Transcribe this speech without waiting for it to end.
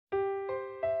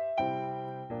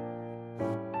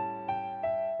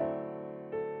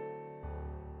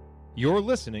You're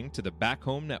listening to the Back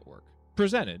Home Network,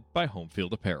 presented by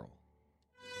Homefield Apparel.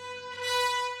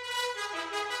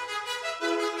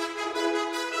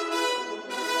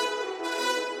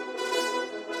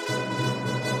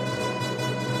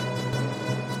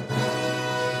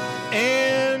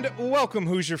 And welcome,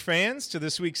 Hoosier fans, to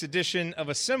this week's edition of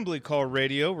Assembly Call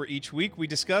Radio, where each week we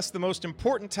discuss the most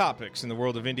important topics in the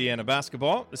world of Indiana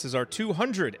basketball. This is our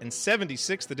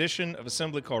 276th edition of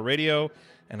Assembly Call Radio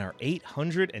and our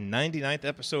 899th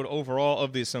episode overall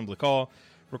of the Assembly Call,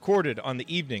 recorded on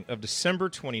the evening of December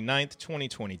 29th,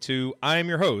 2022. I am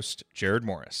your host, Jared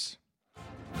Morris.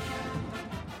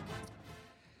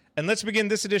 And let's begin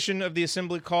this edition of the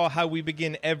Assembly Call how we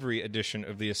begin every edition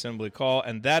of the Assembly Call,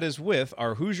 and that is with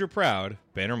our Hoosier Proud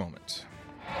banner moment.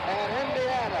 And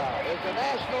Indiana is the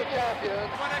national champion.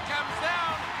 When it comes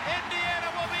down,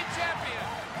 Indiana will be champion.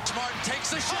 Smart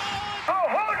takes the shot. The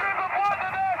Hoosiers have won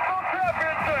the national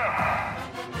championship.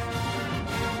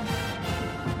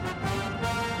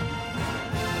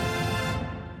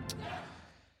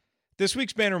 This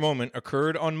week's banner moment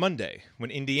occurred on Monday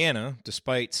when Indiana,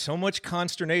 despite so much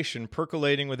consternation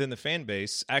percolating within the fan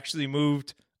base, actually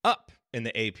moved up in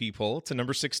the AP poll to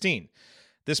number 16.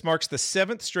 This marks the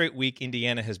seventh straight week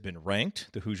Indiana has been ranked.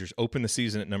 The Hoosiers opened the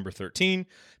season at number 13,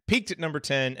 peaked at number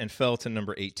 10, and fell to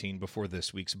number 18 before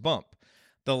this week's bump.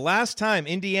 The last time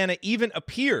Indiana even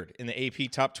appeared in the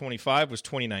AP Top 25 was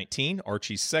 2019,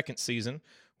 Archie's second season,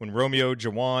 when Romeo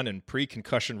Jawan and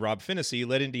pre-concussion Rob Finney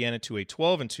led Indiana to a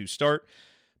 12-2 start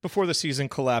before the season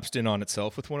collapsed in on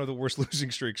itself with one of the worst losing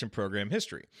streaks in program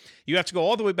history. You have to go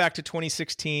all the way back to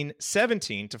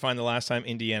 2016-17 to find the last time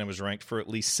Indiana was ranked for at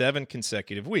least 7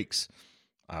 consecutive weeks.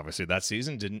 Obviously, that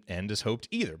season didn't end as hoped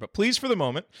either, but please, for the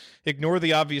moment, ignore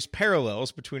the obvious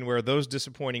parallels between where those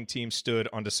disappointing teams stood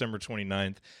on December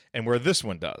 29th and where this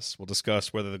one does. We'll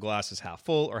discuss whether the glass is half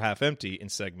full or half empty in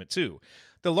segment 2.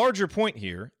 The larger point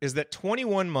here is that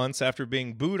 21 months after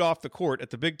being booed off the court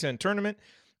at the Big Ten tournament,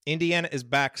 Indiana is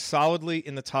back solidly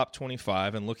in the top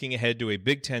 25 and looking ahead to a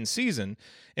Big Ten season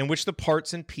in which the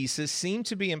parts and pieces seem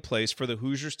to be in place for the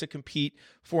Hoosiers to compete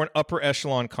for an upper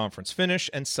echelon conference finish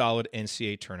and solid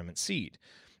NCAA tournament seed.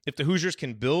 If the Hoosiers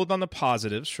can build on the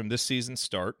positives from this season's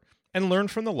start and learn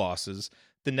from the losses,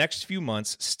 the next few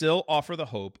months still offer the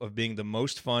hope of being the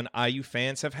most fun IU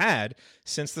fans have had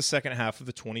since the second half of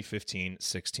the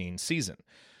 2015-16 season.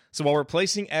 So while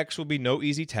replacing X will be no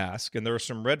easy task, and there are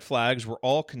some red flags we're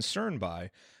all concerned by,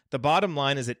 the bottom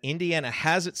line is that Indiana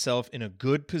has itself in a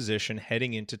good position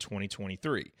heading into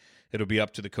 2023. It'll be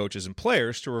up to the coaches and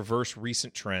players to reverse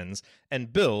recent trends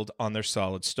and build on their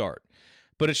solid start.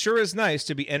 But it sure is nice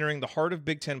to be entering the heart of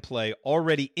Big Ten play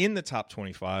already in the top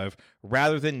 25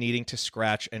 rather than needing to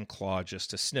scratch and claw just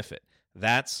to sniff it.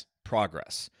 That's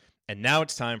progress. And now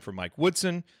it's time for Mike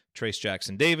Woodson, Trace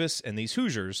Jackson Davis, and these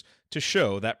Hoosiers to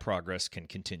show that progress can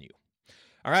continue.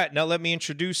 All right, now let me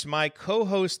introduce my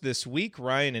co-hosts this week.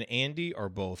 Ryan and Andy are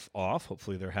both off.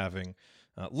 Hopefully they're having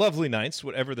lovely nights,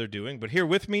 whatever they're doing. But here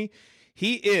with me,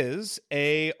 he is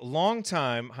a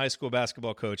longtime high school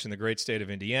basketball coach in the great state of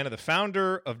Indiana, the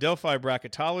founder of Delphi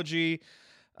Bracketology,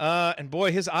 and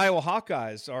boy, his Iowa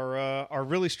Hawkeyes are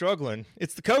really struggling.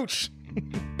 It's the coach.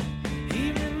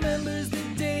 He remembers the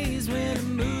days when a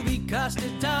movie cost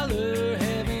 $1.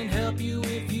 Heaven help you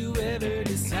if you ever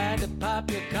decide to pop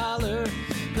your collar.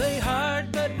 Play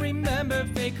hard, but remember,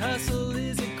 fake hustle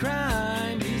is a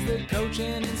crime. He's the coach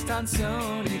and it's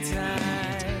Tonsoni time.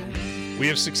 We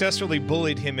have successfully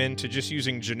bullied him into just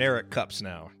using generic cups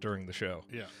now during the show.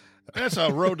 Yeah. That's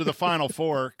a Road to the Final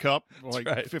Four cup, like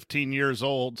right. 15 years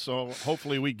old, so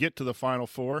hopefully we get to the Final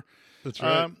Four. That's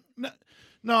right.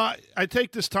 No, I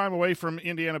take this time away from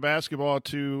Indiana basketball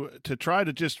to try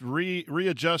to just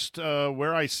readjust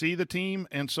where I see the team,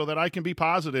 and so that I can be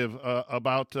positive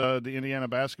about the Indiana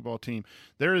basketball team.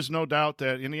 There is no doubt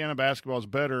that Indiana basketball is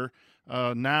better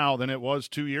now than it was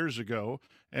 2 years ago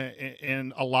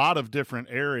in a lot of different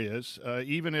areas,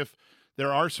 even if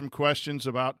there are some questions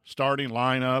about starting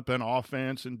lineup and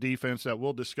offense and defense that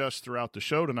we'll discuss throughout the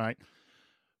show tonight.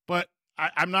 But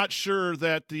I'm not sure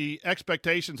that the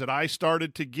expectations that I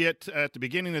started to get at the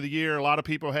beginning of the year, a lot of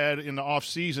people had in the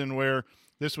offseason where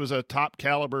this was a top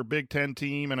caliber Big Ten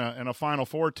team and a Final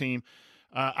Four team.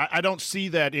 I don't see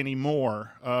that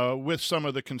anymore with some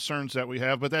of the concerns that we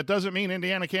have, but that doesn't mean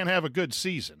Indiana can't have a good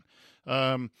season.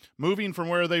 Moving from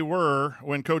where they were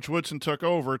when Coach Woodson took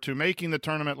over to making the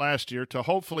tournament last year to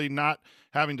hopefully not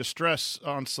having to stress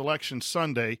on Selection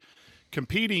Sunday,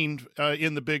 competing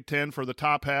in the Big Ten for the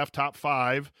top half, top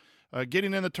five,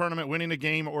 getting in the tournament, winning a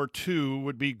game or two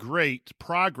would be great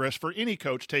progress for any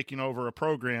coach taking over a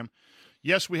program.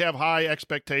 yes, we have high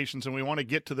expectations and we want to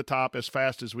get to the top as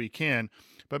fast as we can.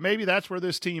 But maybe that's where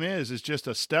this team is just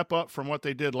a step up from what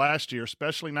they did last year,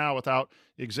 especially now without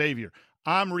Xavier.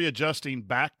 I'm readjusting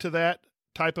back to that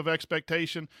type of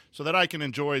expectation so that I can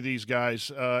enjoy these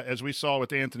guys, as we saw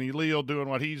with Anthony Leal doing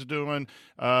what he's doing.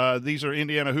 These are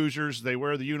Indiana Hoosiers. They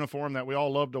wear the uniform that we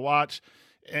all love to watch.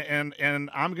 And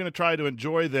I'm going to try to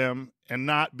enjoy them and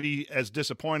not be as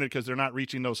disappointed because they're not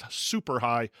reaching those super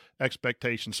high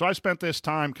expectations. So I spent this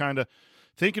time kind of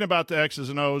thinking about the X's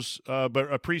and O's,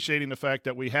 but appreciating the fact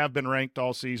that we have been ranked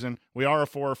all season. We are a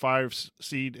 4 or 5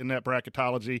 seed in that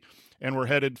bracketology, and we're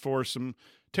headed for some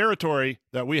territory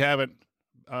that we haven't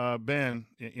been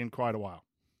in quite a while.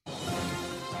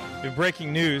 Big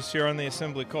breaking news here on the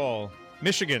Assembly Call.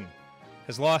 Michigan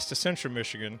has lost to Central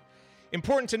Michigan.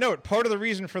 Important to note, part of the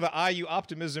reason for the IU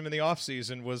optimism in the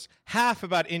offseason was half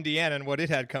about Indiana and what it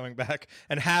had coming back,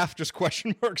 and half just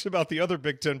question marks about the other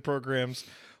Big Ten programs,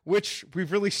 which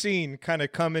we've really seen kind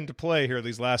of come into play here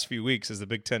these last few weeks as the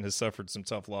Big Ten has suffered some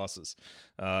tough losses.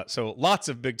 So lots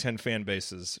of Big Ten fan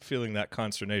bases feeling that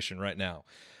consternation right now.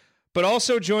 But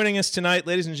also joining us tonight,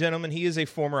 ladies and gentlemen, he is a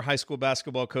former high school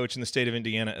basketball coach in the state of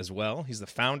Indiana as well. He's the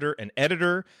founder and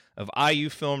editor of IU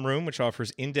Film Room, which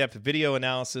offers in-depth video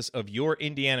analysis of your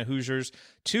Indiana Hoosiers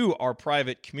to our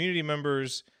private community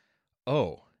members.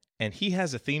 Oh, and he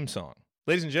has a theme song.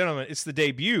 Ladies and gentlemen, it's the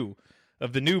debut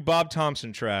of the new Bob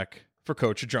Thompson track for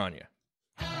Coach Adranya.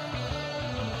 Ladies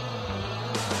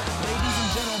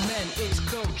and gentlemen, it's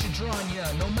Coach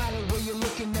Adranya. No matter where you're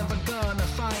looking, never gonna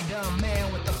find a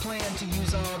man with a plan to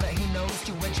use all that he knows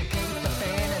to educate the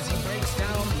fan as he breaks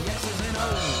down the X's and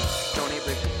O's. Tony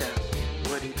breaks it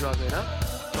down. Woody draws it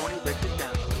up. Tony breaks it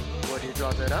down. Woody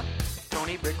draws it up.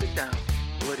 Tony breaks it down.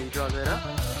 Woody draws it up.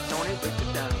 Tony breaks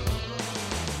it down.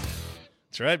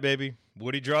 That's right, baby.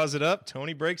 Woody draws it up.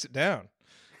 Tony breaks it down.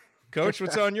 Coach,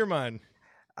 what's on your mind?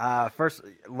 First,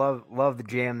 love the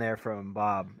jam there from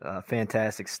Bob.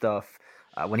 Fantastic stuff.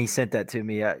 When he sent that to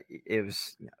me, it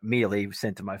was immediately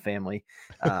sent to my family.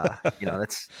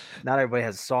 That's not everybody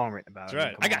has a song written about That's it.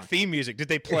 right. I got theme music. Did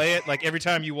they play it like every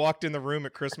time you walked in the room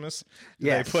at Christmas? Did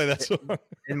Yes. they play that song?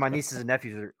 And my nieces and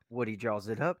nephews are Woody draws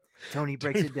it up. Tony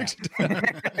breaks it down.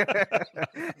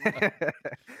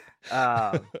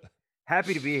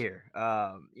 Happy to be here.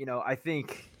 I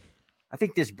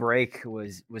think this break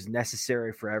was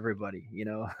necessary for everybody,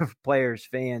 players,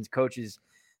 fans, coaches.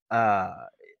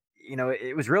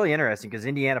 It was really interesting because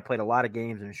Indiana played a lot of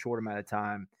games in a short amount of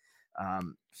time.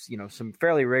 Some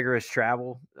fairly rigorous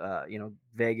travel,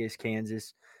 Vegas,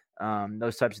 Kansas,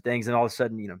 those types of things. And all of a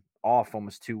sudden, off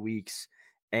almost 2 weeks,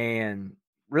 and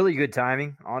really good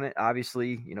timing on it.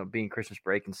 Obviously, being Christmas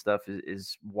break and stuff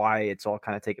is why it's all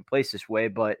kind of taking place this way.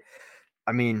 But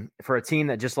I mean, for a team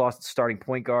that just lost its starting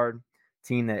point guard,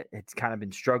 team that it's kind of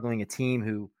been struggling, a team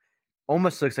who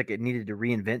almost looks like it needed to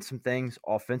reinvent some things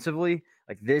offensively,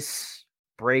 like this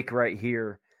break right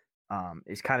here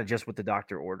is kind of just what the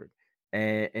doctor ordered.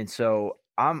 And so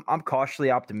I'm cautiously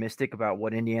optimistic about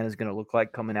what Indiana is going to look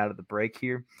like coming out of the break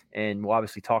here. And we'll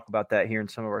obviously talk about that here in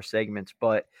some of our segments,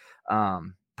 but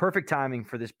perfect timing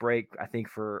for this break, I think,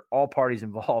 for all parties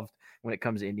involved when it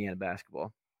comes to Indiana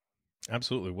basketball.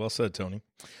 Absolutely. Well said, Tony.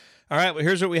 All right, well,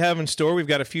 here's what we have in store. We've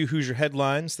got a few Hoosier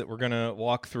headlines that we're going to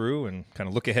walk through and kind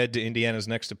of look ahead to Indiana's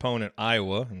next opponent,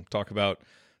 Iowa, and talk about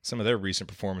some of their recent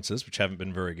performances, which haven't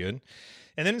been very good.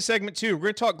 And then in segment 2, we're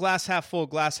going to talk glass half full,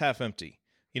 glass half empty,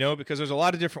 because there's a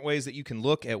lot of different ways that you can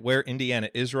look at where Indiana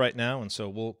is right now. And so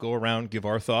we'll go around, give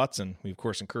our thoughts, and we, of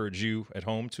course, encourage you at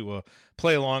home to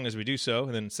play along as we do so.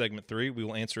 And then in segment 3, we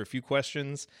will answer a few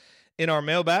questions in our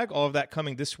mailbag, all of that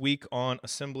coming this week on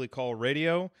Assembly Call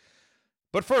Radio.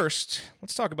 But first,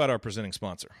 let's talk about our presenting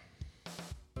sponsor.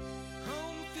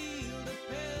 Home field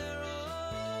apparel,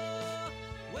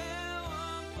 wear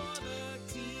one for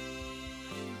the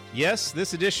team. Yes,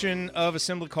 this edition of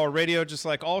Assembly Call Radio, just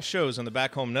like all shows on the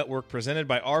Back Home Network, presented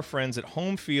by our friends at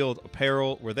Home Field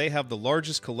Apparel, where they have the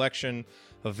largest collection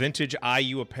of vintage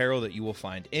IU apparel that you will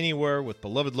find anywhere, with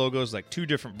beloved logos like 2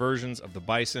 different versions of the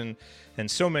Bison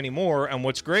and so many more. And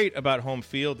what's great about Home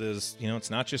Field is, it's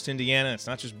not just Indiana, it's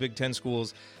not just Big Ten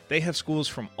schools. They have schools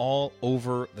from all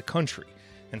over the country.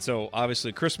 And so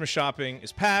obviously Christmas shopping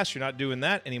is past. You're not doing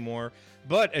that anymore.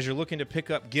 But as you're looking to pick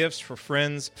up gifts for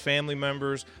friends, family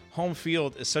members, Home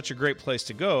Field is such a great place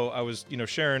to go. I was,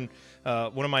 sharing,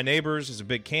 one of my neighbors is a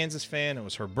big Kansas fan. It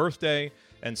was her birthday.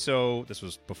 And so this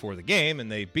was before the game,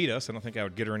 and they beat us. I don't think I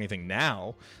would get her anything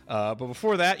now. But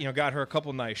before that, got her a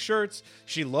couple nice shirts.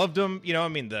 She loved them.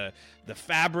 The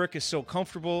fabric is so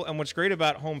comfortable. And what's great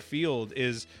about Home Field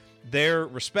is their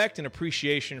respect and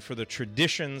appreciation for the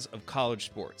traditions of college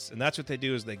sports. And that's what they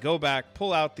do is they go back,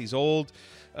 pull out these old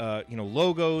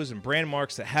logos and brand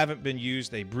marks that haven't been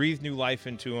used. They breathe new life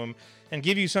into them and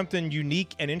give you something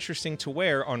unique and interesting to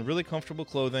wear on really comfortable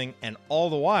clothing. And all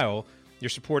the while, you're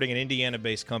supporting an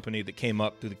Indiana-based company that came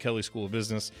up through the Kelley School of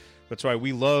Business. That's why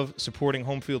we love supporting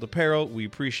Home Field Apparel. We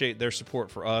appreciate their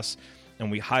support for us, and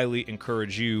we highly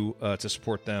encourage you to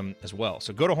support them as well.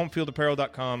 So go to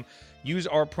homefieldapparel.com. Use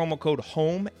our promo code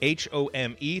HOME,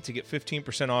 H-O-M-E, to get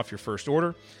 15% off your first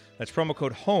order. That's promo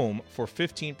code HOME for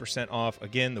 15% off.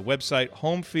 Again, the website,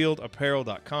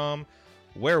 homefieldapparel.com.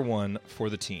 Wear one for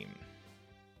the team.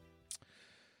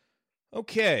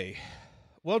 Okay.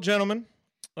 Well, gentlemen,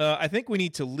 I think we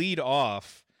need to lead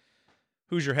off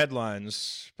Hoosier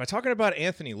headlines by talking about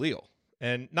Anthony Leal.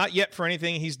 And not yet for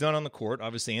anything he's done on the court.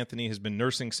 Obviously, Anthony has been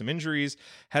nursing some injuries,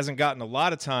 hasn't gotten a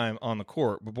lot of time on the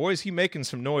court. But, boys, he's making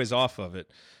some noise off of it.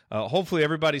 Hopefully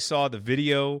everybody saw the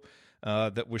video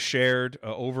that was shared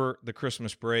over the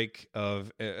Christmas break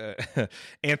of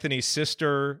Anthony's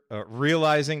sister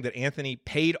realizing that Anthony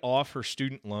paid off her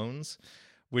student loans,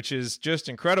 which is just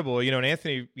incredible. And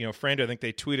Anthony, Frando, I think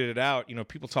they tweeted it out.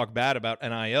 People talk bad about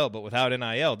NIL, but without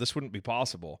NIL, this wouldn't be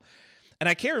possible. And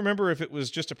I can't remember if it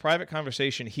was just a private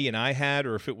conversation he and I had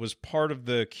or if it was part of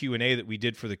the Q&A that we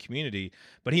did for the community.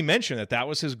 But he mentioned that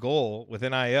was his goal with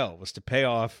NIL, was to pay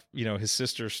off, his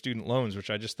sister's student loans,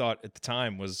 which I just thought at the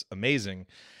time was amazing.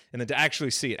 And then to actually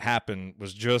see it happen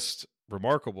was just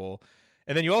remarkable.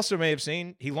 And then you also may have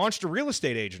seen he launched a real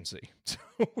estate agency. So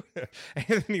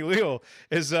Anthony Leal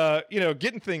is,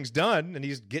 getting things done, and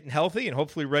he's getting healthy and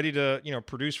hopefully ready to,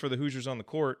 produce for the Hoosiers on the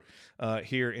court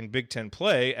here in Big Ten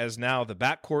play, as now the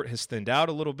backcourt has thinned out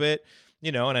a little bit,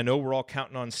 and I know we're all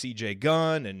counting on CJ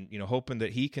Gunn and, hoping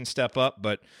that he can step up,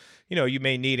 but, you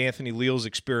may need Anthony Leal's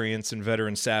experience and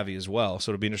veteran savvy as well.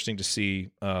 So it'll be interesting to see,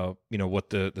 what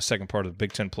the second part of the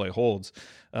Big Ten play holds.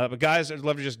 But guys, I'd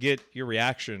love to just get your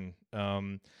reaction.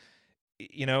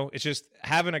 It's just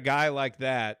having a guy like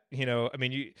that,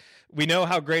 we know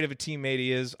how great of a teammate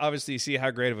he is. Obviously, you see how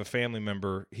great of a family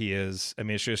member he is.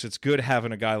 It's good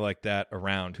having a guy like that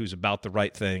around who's about the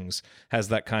right things, has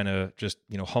that kind of just,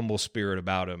 humble spirit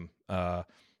about him.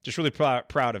 Just really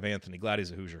proud of Anthony. Glad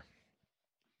he's a Hoosier.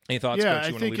 Any thoughts? Yeah, Coach,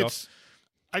 you want to lead off?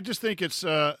 I just think it's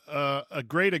a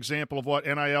great example of what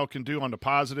NIL can do on the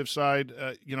positive side.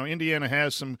 Indiana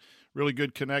has some really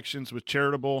good connections with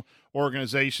charitable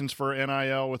organizations for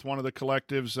NIL with one of the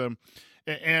collectives.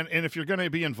 And if you're going to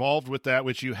be involved with that,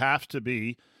 which you have to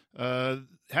be,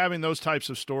 having those types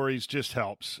of stories just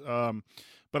helps.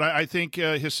 But I think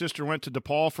his sister went to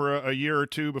DePaul for a year or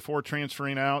two before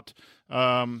transferring out.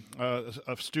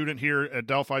 A student here at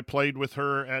Delphi played with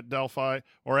her at Delphi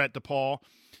or at DePaul.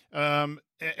 And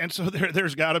so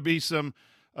there's got to be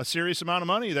a serious amount of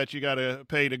money that you got to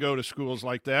pay to go to schools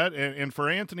like that. And for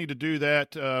Anthony to do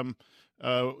that,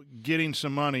 getting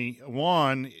some money,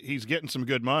 one, he's getting some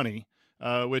good money,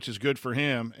 which is good for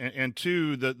him. And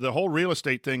two, the whole real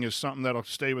estate thing is something that'll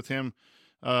stay with him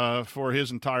for his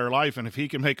entire life. And if he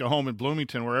can make a home in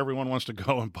Bloomington where everyone wants to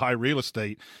go and buy real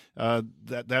estate,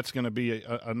 that's going to be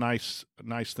a nice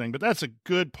thing. But that's a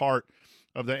good part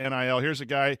of the NIL. Here's a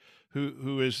guy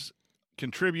who is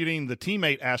contributing the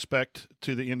teammate aspect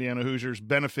to the Indiana Hoosiers,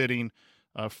 benefiting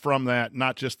from that,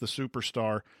 not just the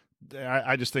superstar.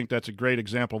 I just think that's a great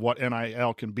example of what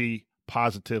NIL can be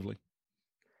positively.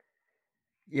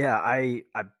 Yeah, I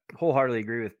wholeheartedly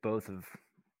agree with both of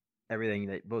everything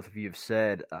that both of you have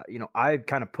said. I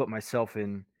kind of put myself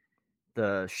in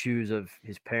the shoes of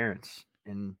his parents,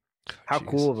 and how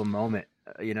cool of a moment,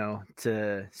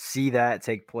 to see that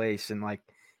take place. And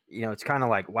it's kind of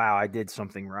like, wow, I did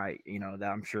something right. That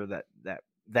I'm sure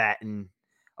that and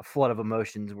a flood of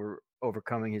emotions were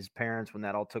overcoming his parents when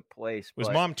that all took place. Was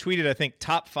mom tweeted, I think,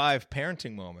 top 5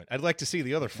 parenting moment. I'd like to see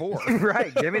the other 4.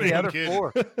 Right. Give me the other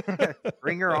 4.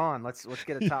 Bring her on. Let's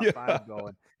get a top 5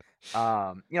 going.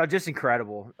 Just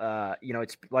incredible.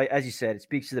 It's like, as you said, it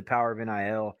speaks to the power of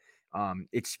NIL.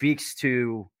 It speaks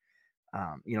to,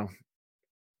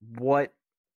 what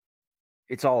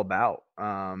it's all about,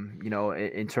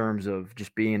 in terms of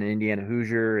just being an Indiana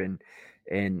Hoosier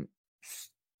and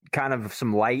kind of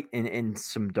some light in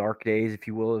some dark days, if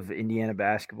you will, of Indiana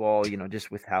basketball,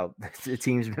 just with how the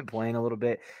team's been playing a little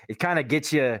bit. It kind of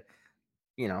gets you,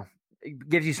 it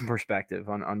gives you some perspective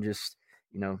on just,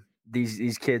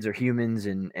 these kids are humans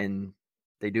and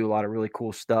they do a lot of really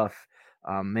cool stuff.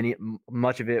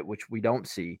 Much of it, which we don't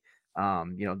see.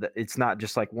 It's not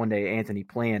just like one day Anthony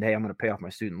planned, hey, I'm going to pay off my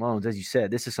student loans. As you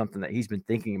said, this is something that he's been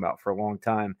thinking about for a long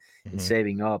time and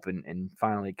saving up and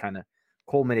finally kind of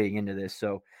culminating into this.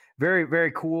 So very,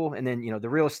 very cool. And then, the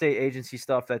real estate agency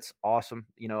stuff, that's awesome.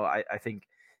 I think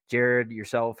Jared,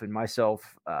 yourself, and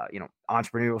myself,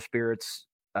 entrepreneurial spirits,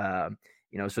 so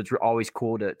it's always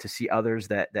cool to see others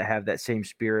that have that same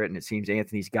spirit. And it seems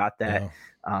Anthony's got that.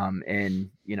 Yeah. And,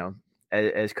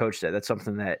 as Coach said, that's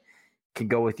something that can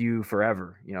go with you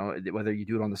forever, whether you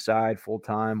do it on the side, full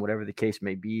time, whatever the case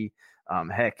may be.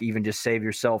 Heck, even just save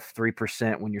yourself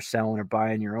 3% when you're selling or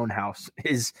buying your own house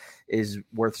is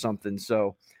worth something.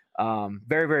 So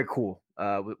very, very cool.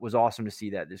 It was awesome to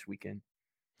see that this weekend.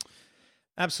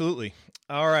 Absolutely.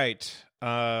 All right.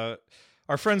 Our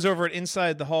friends over at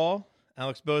Inside the Hall,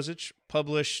 Alex Bozich,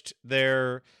 published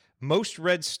their most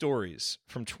read stories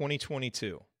from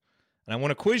 2022. And I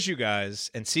want to quiz you guys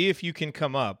and see if you can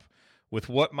come up with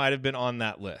what might have been on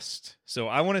that list. So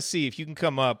I want to see if you can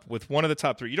come up with one of the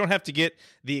top 3. You don't have to get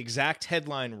the exact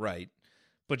headline right,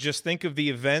 but just think of the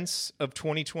events of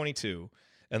 2022,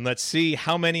 and let's see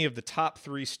how many of the top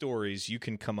 3 stories you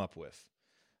can come up with.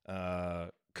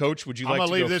 Coach, would you like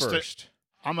to go first?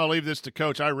 I'm going to leave this to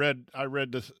Coach. I read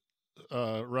the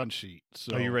run sheet.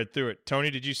 So. Oh, you read through it. Tony,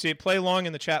 did you see it? Play along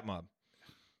in the chat mob.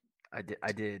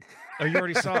 I did. Oh, you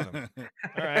already saw them.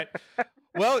 All right.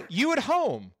 Well, you at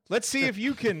home, let's see if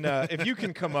you can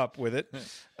come up with it.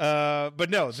 But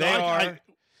no,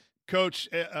 Coach,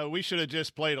 we should have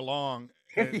just played along.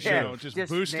 And, just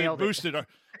boosted our.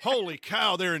 Holy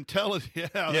cow, they're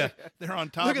intelligent. Yeah. They're on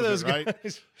top. Look at those right?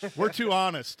 guys. We're too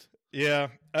honest. Yeah.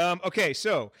 Okay,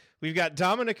 so we've got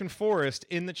Dominic and Forrest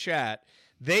in the chat.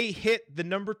 They hit the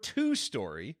number 2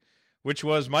 story, which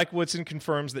was Mike Woodson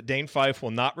confirms that Dane Fife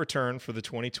will not return for the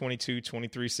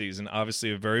 2022-23 season.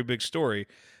 Obviously a very big story.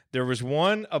 There was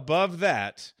one above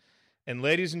that, and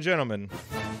ladies and gentlemen,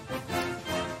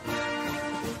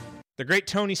 the great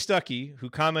Tony Stuckey, who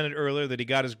commented earlier that he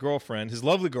got his girlfriend, his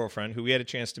lovely girlfriend, who we had a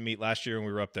chance to meet last year when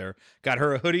we were up there, got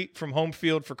her a hoodie from Home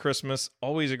Field for Christmas.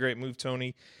 Always a great move,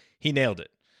 Tony. He nailed it.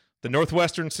 The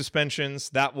Northwestern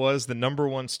suspensions, that was the number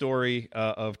 1 story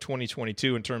of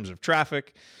 2022 in terms of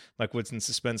traffic. Mike Woodson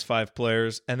suspends 5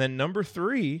 players. And then number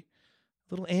 3,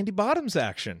 little Andy Bottoms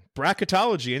action.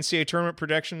 Bracketology, NCAA tournament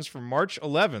predictions for March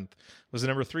 11th was the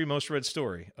number 3 most read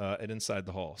story at Inside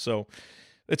the Hall. So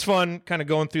it's fun kind of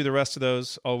going through the rest of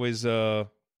those. Always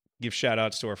give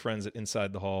shout-outs to our friends at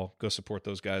Inside the Hall. Go support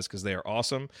those guys because they are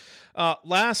awesome.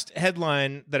 Last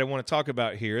headline that I want to talk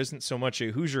about here isn't so much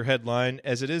a Hoosier headline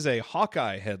as it is a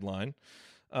Hawkeye headline,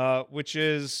 which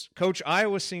is, Coach,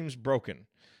 Iowa seems broken.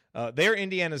 They're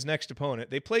Indiana's next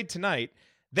opponent. They played tonight.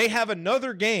 They have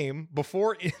another game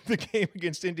before the game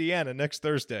against Indiana next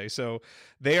Thursday. So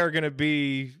they are going to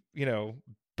be,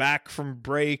 back from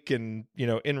break and,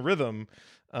 in rhythm.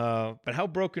 But how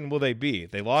broken will they be?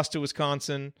 They lost to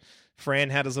Wisconsin.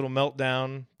 Fran had his little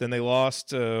meltdown. Then they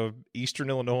lost Eastern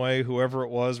Illinois, whoever it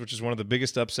was, which is one of the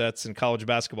biggest upsets in college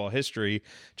basketball history,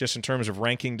 just in terms of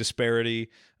ranking disparity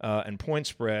and point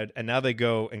spread. And now they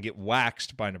go and get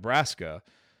waxed by Nebraska.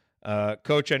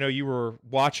 Coach, I know you were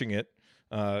watching it.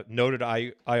 Noted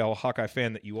Iowa Hawkeye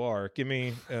fan that you are. Give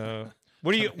me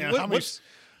what do you?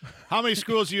 How many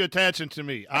schools are you attaching to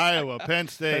me? Iowa, Penn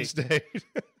State.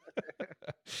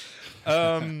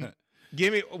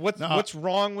 Give me what's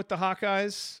wrong with the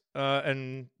Hawkeyes,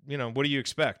 and what do you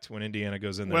expect when Indiana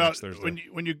goes in there next Thursday?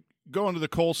 When you go into the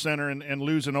Kohl Center and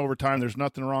lose in overtime, there's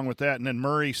nothing wrong with that. And then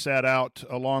Murray sat out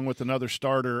along with another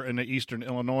starter in the Eastern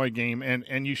Illinois game,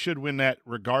 and you should win that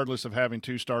regardless of having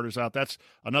 2 starters out. That's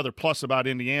another plus about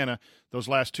Indiana. Those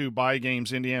last 2 bye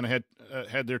games, Indiana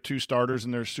had their 2 starters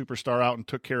and their superstar out and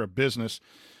took care of business.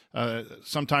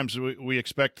 Sometimes we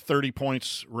expect 30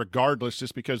 points regardless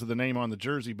just because of the name on the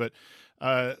jersey, but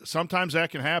sometimes that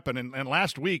can happen. And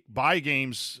last week, bye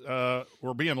games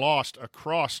were being lost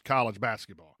across college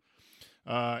basketball.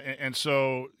 And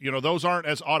so, those aren't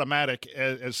as automatic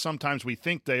as sometimes we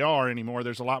think they are anymore.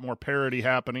 There's a lot more parity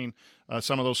happening.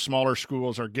 Some of those smaller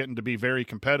schools are getting to be very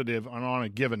competitive on a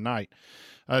given night.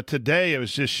 Today, it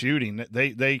was just shooting.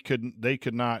 They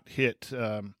could not hit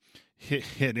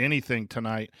anything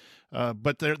tonight,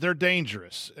 but they're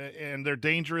dangerous, and they're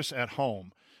dangerous at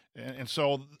home. And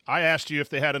so I asked you if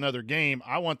they had another game.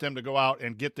 I want them to go out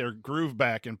and get their groove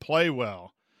back and play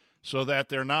well so that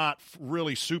they're not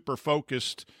really super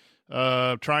focused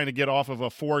trying to get off of a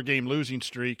 4-game losing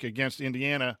streak against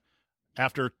Indiana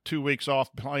after 2 weeks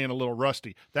off playing a little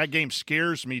rusty. That game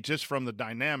scares me just from the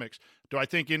dynamics. Do I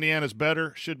think Indiana's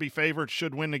better, should be favored,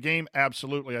 should win the game?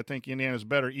 Absolutely. I think Indiana's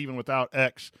better even without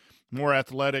X. More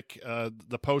athletic.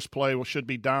 The post play should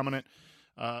be dominant.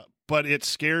 But it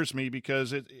scares me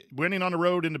because winning on the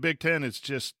road in the Big Ten is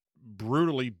just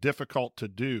brutally difficult to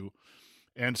do.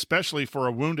 And especially for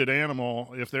a wounded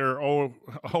animal, if they're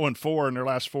 0-4 in their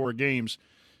last 4 games,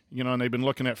 and they've been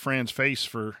looking at Fran's face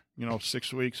for,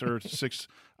 6 weeks or 6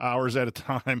 hours at a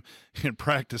time in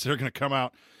practice, they're going to come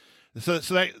out. So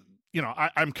that,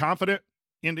 I'm confident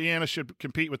Indiana should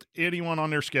compete with anyone on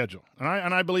their schedule.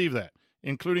 And I believe that,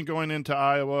 including going into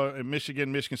Iowa and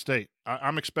Michigan State.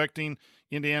 I'm expecting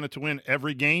Indiana to win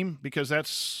every game because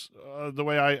that's the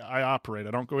way I operate.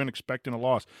 I don't go in expecting a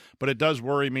loss. But it does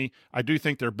worry me. I do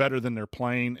think they're better than they're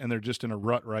playing, and they're just in a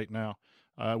rut right now.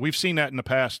 We've seen that in the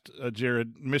past,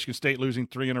 Jared. Michigan State losing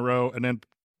 3 in a row and then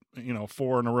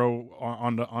 4 in a row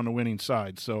on the winning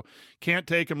side. So can't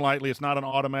take them lightly. It's not an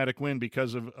automatic win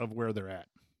because of where they're at.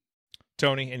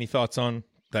 Tony, any thoughts on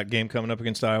that game coming up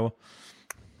against Iowa?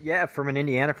 Yeah, from an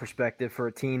Indiana perspective, for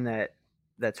a team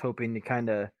that's hoping to kind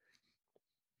of,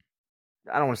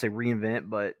 I don't want to say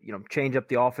reinvent, but change up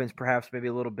the offense perhaps maybe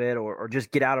a little bit, or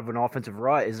just get out of an offensive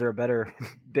rut. Is there a better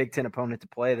Big Ten opponent to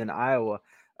play than Iowa?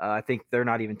 I think they're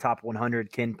not even top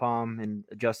 100 KenPom and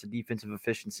adjusted defensive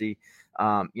efficiency.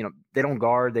 They don't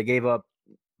guard. They gave up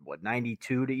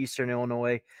 92 to Eastern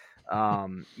Illinois.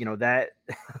 That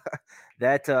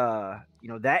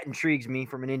intrigues me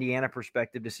from an Indiana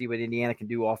perspective to see what Indiana can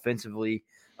do offensively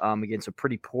against a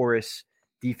pretty porous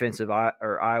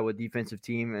Iowa defensive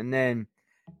team. And then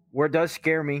where it does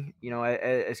scare me,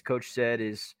 as Coach said,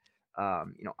 is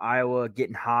Iowa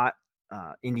getting hot,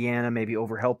 Indiana maybe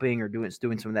overhelping or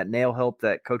doing some of that nail help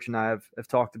that Coach and I have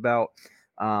talked about,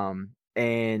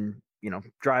 and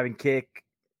driving kick.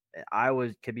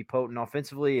 Iowa can be potent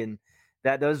offensively, and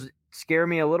that does scare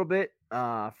me a little bit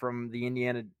from the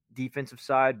Indiana defensive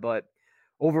side. But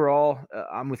overall,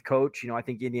 I'm with Coach. I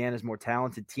think Indiana's a more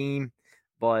talented team,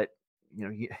 but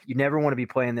you never want to be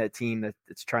playing that team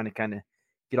that's trying to kind of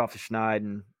get off the schneid,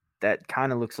 and that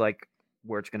kind of looks like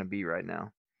where it's going to be right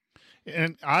now.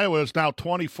 And Iowa is now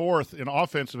 24th in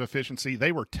offensive efficiency.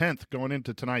 They were 10th going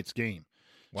into tonight's game.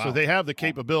 Wow. So they have the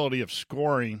capability of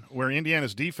scoring, where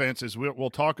Indiana's defense, as we'll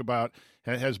talk about,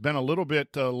 has been a little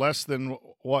bit less than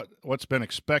what's been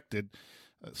expected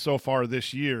so far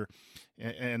this year.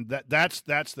 And that's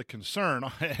the concern.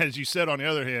 As you said, on the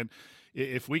other hand,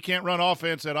 if we can't run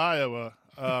offense at Iowa,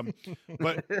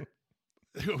 but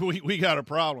we got a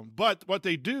problem. But what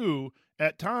they do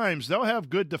at times, they'll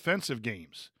have good defensive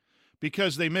games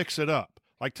because they mix it up.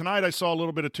 Like tonight, I saw a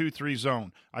little bit of 2-3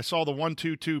 zone. I saw the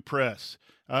 1-2-2 press.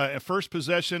 At first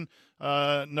possession,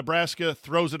 Nebraska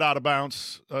throws it out of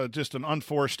bounds, just an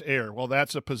unforced error. Well,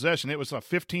 that's a possession. It was a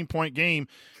 15-point game,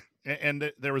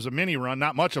 and there was a mini run,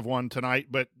 not much of one tonight,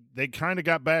 but they kind of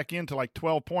got back into like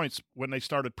 12 points when they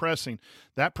started pressing.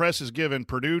 That press has given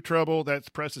Purdue trouble.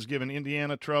 That press has given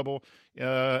Indiana trouble.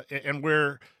 And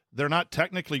where they're not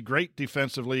technically great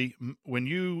defensively, when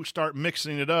you start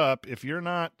mixing it up, if you're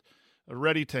not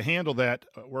ready to handle that,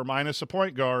 we're minus a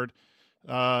point guard.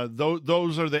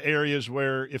 Those are the areas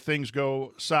where if things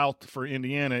go south for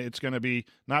Indiana, it's going to be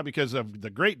not because of the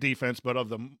great defense, but of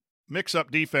the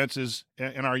mix-up defenses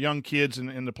and our young kids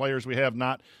and the players we have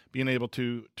not being able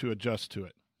to adjust to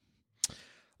it.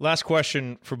 Last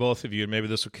question for both of you, and maybe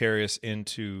this will carry us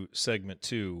into segment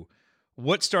 2.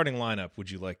 What starting lineup would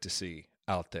you like to see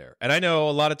out there? And I know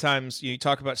a lot of times you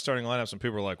talk about starting lineups and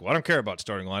people are like, well, I don't care about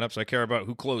starting lineups. I care about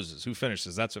who closes, who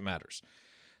finishes. That's what matters.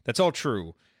 That's all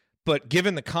true. But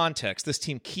given the context, this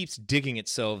team keeps digging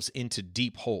itself into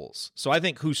deep holes. So I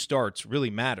think who starts really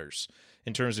matters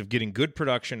in terms of getting good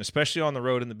production, especially on the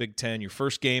road in the Big Ten, your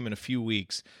first game in a few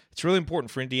weeks. It's really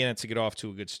important for Indiana to get off to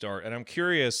a good start. And I'm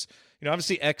curious,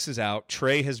 obviously X is out.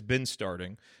 Trey has been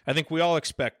starting. I think we all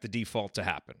expect the default to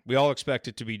happen. We all expect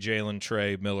it to be Jalen,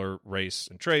 Trey, Miller, Race,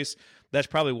 and Trace. That's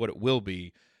probably what it will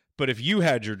be. But if you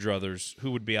had your druthers,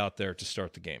 who would be out there to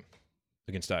start the game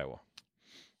against Iowa?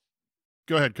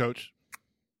 Go ahead, Coach.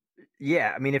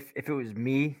 Yeah, I mean, if it was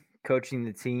me coaching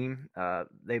the team,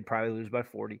 they'd probably lose by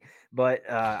 40. But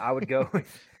I would go with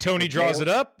Tony draws it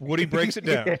up. Woody breaks it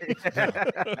down.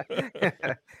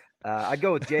 I'd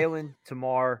go with Jalen,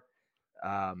 Tamar,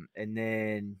 and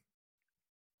then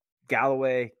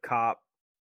Galloway, Kopp,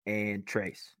 and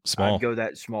Trace. Small. I'd go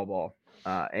that small ball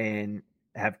and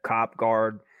have Kopp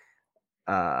guard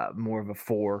more of a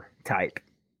 4 type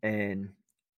and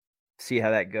see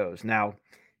how that goes. Now,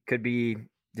 could be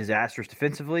disastrous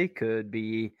defensively, could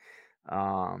be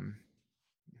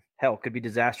could be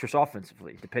disastrous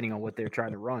offensively, depending on what they're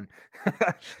trying to run.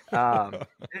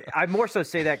 I more so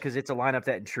say that because it's a lineup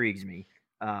that intrigues me.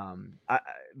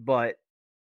 But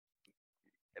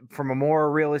from a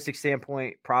more realistic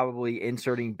standpoint, probably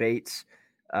inserting Bates,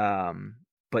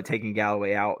 but taking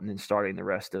Galloway out and then starting the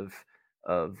rest of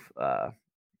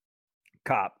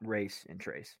Kopp, Race, and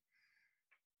Trace.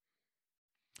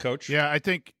 Coach? Yeah, I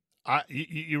think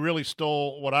you really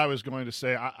stole what I was going to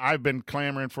say. I've been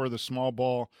clamoring for the small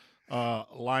ball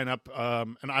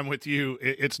lineup, and I'm with you.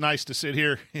 It's nice to sit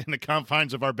here in the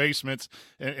confines of our basements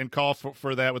and call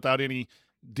for that without any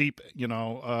deep,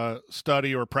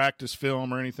 study or practice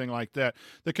film or anything like that.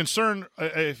 The concern,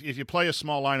 if you play a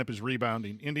small lineup, is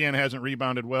rebounding. Indiana hasn't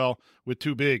rebounded well with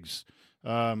two bigs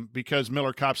because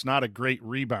Miller Kopp's not a great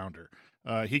rebounder.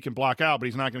 He can block out, but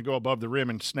he's not going to go above the rim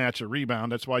and snatch a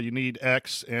rebound. That's why you need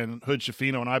X and Hood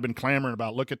Schifino, and I've been clamoring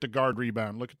about look at the guard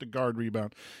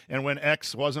rebound. And when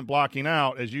X wasn't blocking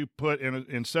out, as you put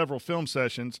in several film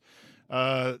sessions,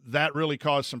 that really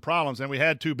caused some problems, and we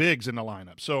had two bigs in the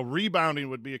lineup. So rebounding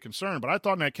would be a concern. But I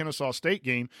thought in that Kennesaw State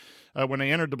game, when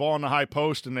they entered the ball in the high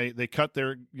post and they cut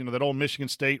their, that old Michigan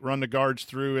State run the guards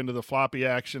through into the floppy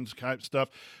actions type stuff,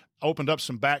 opened up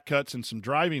some back cuts and some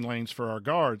driving lanes for our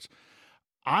guards.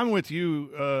 I'm with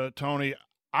you, Tony.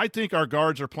 I think our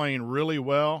guards are playing really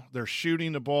well. They're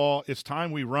shooting the ball. It's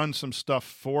time we run some stuff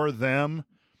for them,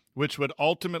 which would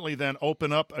ultimately then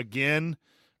open up again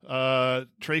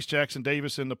Trace Jackson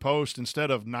Davis in the post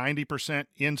instead of 90%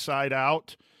 inside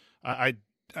out.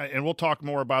 And we'll talk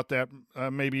more about that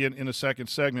maybe in a second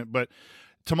segment. But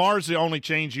tomorrow's the only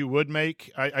change you would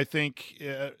make, I think,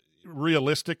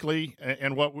 realistically.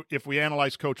 And what if we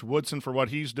analyze Coach Woodson for what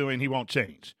he's doing, he won't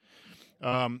change.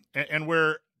 And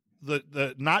where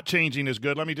the not changing is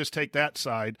good, let me just take that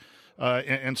side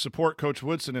and support Coach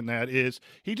Woodson in that, is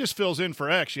he just fills in for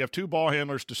X. You have two ball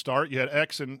handlers to start. You had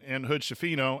X and Hood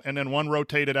Schifino, and then one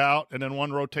rotated out, and then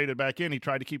one rotated back in. He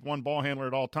tried to keep one ball handler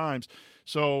at all times.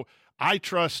 So I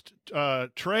trust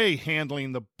Trey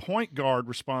handling the point guard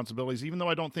responsibilities, even though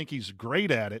I don't think he's great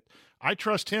at it. I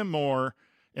trust him more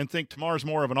and think Tamar's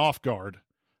more of an off guard.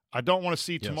 I don't want to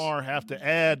see Tamar have to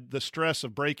add the stress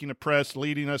of breaking the press,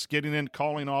 leading us, getting in,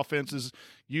 calling offenses,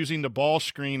 using the ball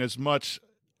screen as much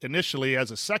initially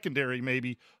as a secondary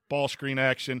maybe ball screen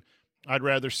action. I'd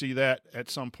rather see that at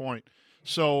some point.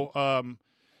 So,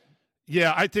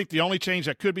 I think the only change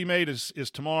that could be made is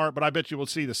Tamar, but I bet you will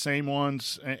see the same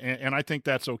ones, and I think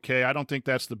that's okay. I don't think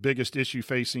that's the biggest issue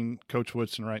facing Coach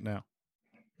Woodson right now.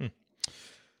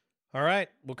 All right.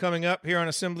 Well, coming up here on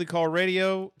Assembly Call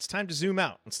Radio, it's time to zoom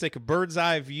out. Let's take a bird's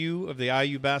eye view of the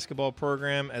IU basketball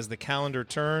program as the calendar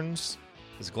turns.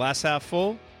 Is glass half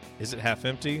full? Is it half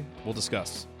empty? We'll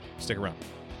discuss. Stick around.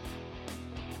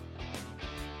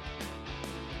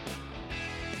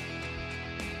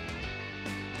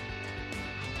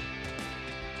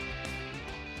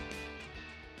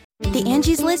 The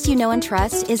Angie's List you know and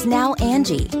trust is now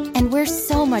Angie, and we're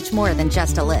so much more than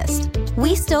just a list.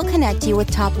 We still connect you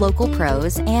with top local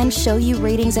pros and show you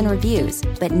ratings and reviews,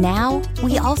 but now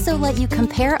we also let you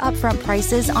compare upfront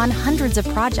prices on hundreds of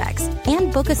projects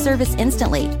and book a service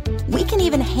instantly. We can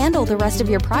even handle the rest of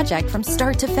your project from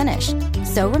start to finish.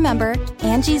 So remember,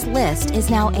 Angie's List is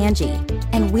now Angie,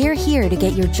 and we're here to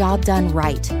get your job done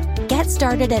right. Get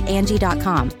started at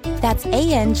Angie.com. That's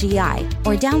ANGI,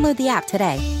 or download the app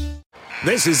today.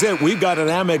 This is it. We've got an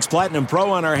Amex Platinum Pro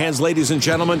on our hands, ladies and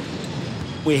gentlemen.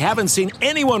 We haven't seen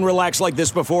anyone relax like this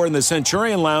before in the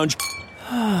Centurion Lounge.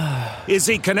 Is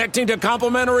he connecting to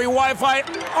complimentary Wi-Fi?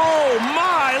 Oh,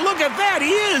 my. Look at that.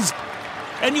 He is.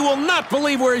 And you will not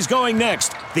believe where he's going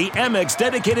next. The Amex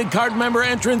dedicated card member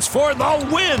entrance for the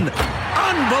win.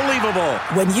 Unbelievable.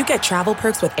 When you get travel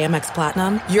perks with Amex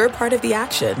Platinum, you're part of the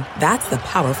action. That's the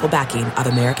powerful backing of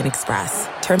American Express.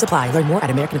 Terms apply. Learn more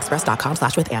at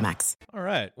americanexpress.com/withAmex. All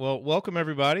right. Well, welcome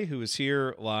everybody who is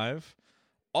here live.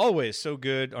 Always so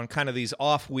good on kind of these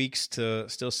off weeks to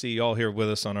still see y'all here with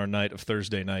us on our night of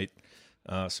Thursday night.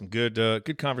 Some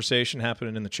good conversation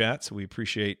happening in the chat, so we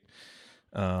appreciate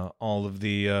all of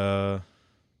the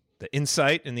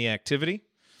insight and the activity.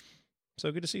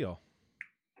 So good to see y'all.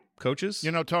 Coaches,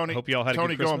 Tony, hope you all had a good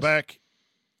Christmas. Going back,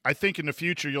 I think in the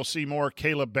future you'll see more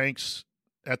Caleb Banks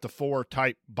at the 4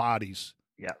 type bodies.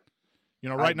 Yeah.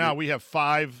 Right now we have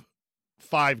five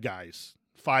guys,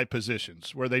 5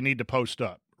 positions where they need to post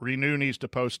up. Renew needs to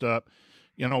post up.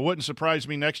 It wouldn't surprise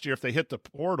me next year if they hit the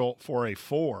portal for a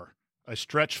 4, a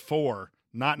stretch 4.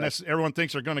 Not necessarily. Everyone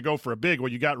thinks they're going to go for a big.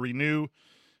 Well, you got Renew,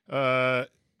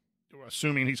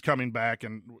 assuming he's coming back,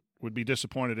 and would be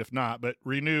disappointed if not. But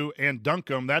Renew and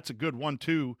Duncombe, that's a good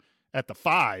 1-2 at the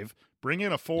 5. Bring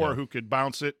in a 4 who could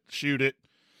bounce it, shoot it,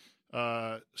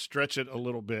 stretch it a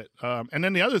little bit. And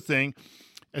then the other thing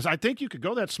is I think you could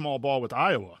go that small ball with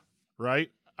Iowa, right?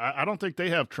 I don't think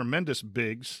they have tremendous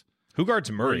bigs. Who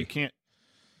guards Murray? You can't.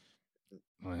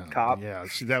 Kopp. Yeah,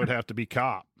 see, that would have to be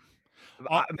Kopp.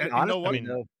 Honestly,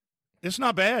 It's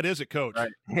not bad, is it, Coach?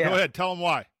 Right. Yeah. Go ahead. Tell them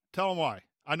why.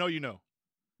 I know you know.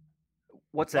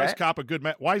 What's Why is that? Kopp a good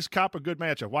Why is Kopp a good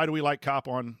matchup? Why do we like Kopp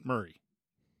on Murray?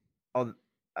 Oh,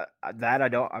 that I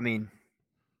don't. I mean,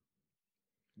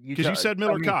 because you said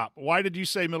Miller Kopp. Why did you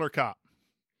say Miller Kopp?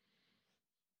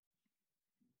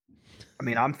 I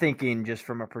mean, I'm thinking just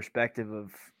from a perspective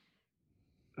of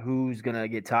who's going to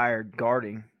get tired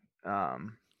guarding,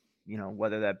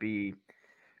 whether that be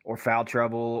or foul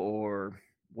trouble or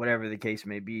whatever the case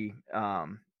may be.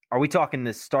 Are we talking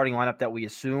the starting lineup that we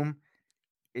assume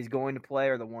is going to play,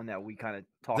 or the one that we kind of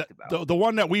talked about? The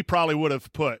one that we probably would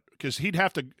have put, because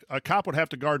Kopp would have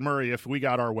to guard Murray if we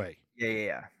got our way.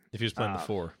 Yeah. If he was playing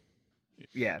before.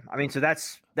 Yeah. I mean, so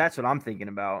that's what I'm thinking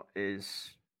about is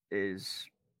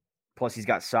plus he's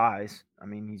got size. I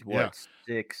mean, he's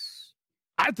 6.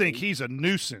 I think he's a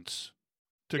nuisance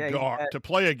to guard, to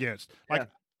play against. Like,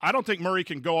 I don't think Murray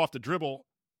can go off the dribble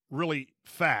really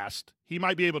fast. He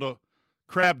might be able to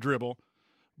crab dribble,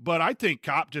 but I think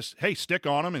Kopp just, stick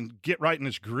on him and get right in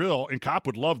his grill, and Kopp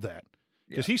would love that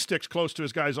because he sticks close to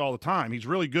his guys all the time. He's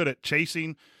really good at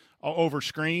chasing over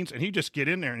screens, and he just get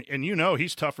in there, and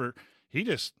he's tougher. He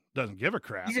just doesn't give a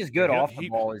crap. He's as good off the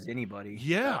ball as anybody.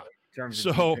 Yeah. In terms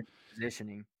of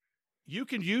positioning. You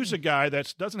can use a guy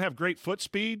that doesn't have great foot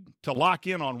speed to lock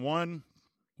in on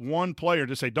one player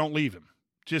to say, don't leave him.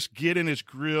 Just get in his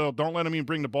grill. Don't let him even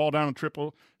bring the ball down and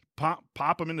triple.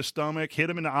 Pop him in the stomach, hit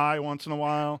him in the eye once in a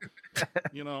while,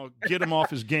 get him off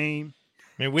his game.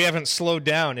 I mean, we haven't slowed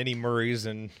down any Murrays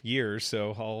in years,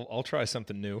 so I'll try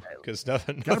something new because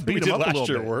nothing we did last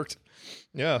year worked.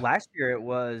 Yeah. Last year it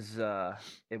was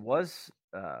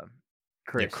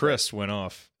Chris. Yeah, Chris went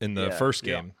off in the first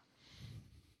game.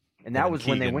 And that was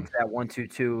when they went to that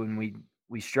 1-2-2, and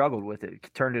we struggled with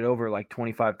it. Turned it over like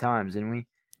 25 times, didn't we?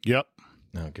 Yep.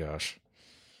 Oh gosh.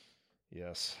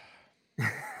 Yes.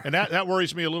 And that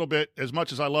worries me a little bit. As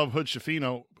much as I love Hood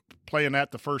Schifino playing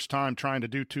that the first time, trying to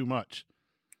do too much.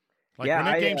 Like when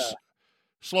that game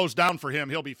slows down for him,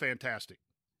 he'll be fantastic.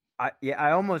 I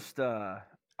almost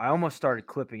started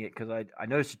clipping it because I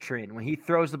noticed a trend. When he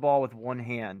throws the ball with one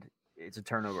hand, it's a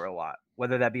turnover a lot.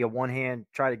 Whether that be a one hand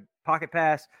try to pocket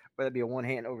pass, whether it be a one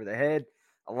hand over the head.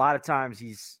 A lot of times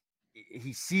he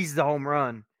sees the home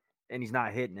run and he's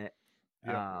not hitting it,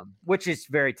 which is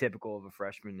very typical of a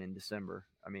freshman in December.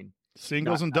 I mean,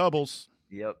 singles and doubles.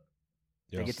 Yep.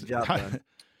 They get the job done.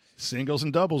 Singles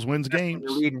and doubles wins games.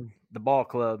 You're leading the ball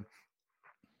club.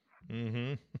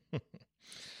 Mm-hmm.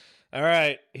 All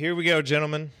right, here we go,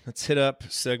 gentlemen. Let's hit up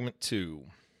segment 2.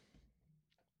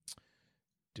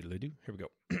 Diddly-doo. Here we go.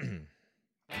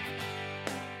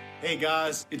 Hey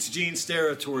guys, it's Gene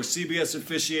Steratore, CBS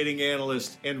officiating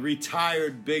analyst and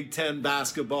retired Big Ten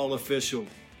basketball official.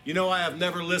 You know, I have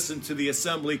never listened to the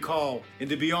assembly call, and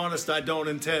to be honest, I don't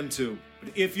intend to.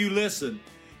 But if you listen,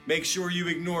 make sure you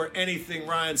ignore anything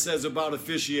Ryan says about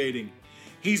officiating.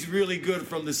 He's really good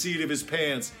from the seat of his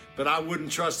pants, but I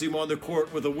wouldn't trust him on the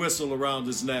court with a whistle around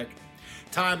his neck.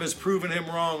 Time has proven him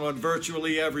wrong on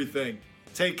virtually everything.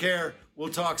 Take care. We'll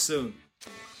talk soon.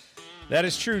 That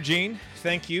is true, Gene.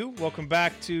 Thank you. Welcome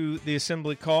back to the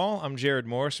Assembly Call. I'm Jared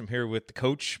Morris. I'm here with the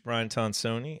coach, Brian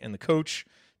Tonsoni, and the coach,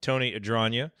 Tony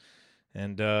Adragna.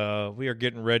 And we are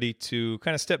getting ready to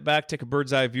kind of step back, take a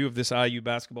bird's eye view of this IU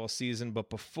basketball season. But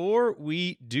before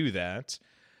we do that,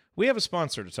 we have a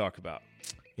sponsor to talk about.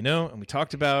 And we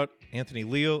talked about Anthony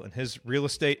Leal and his real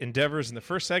estate endeavors in the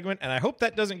first segment, and I hope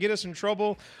that doesn't get us in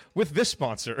trouble with this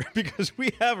sponsor because we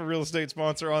have a real estate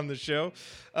sponsor on the show.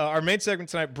 Our main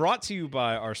segment tonight brought to you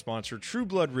by our sponsor, True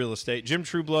Blood Real Estate. Jim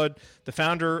Trueblood, the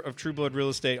founder of True Blood Real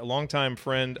Estate, a longtime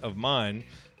friend of mine.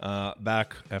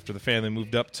 Back after the family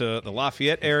moved up to the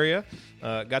Lafayette area.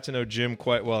 Got to know Jim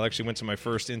quite well. Actually went to my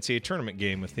first NCAA tournament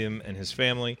game with him and his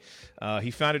family.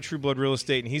 He founded True Blood Real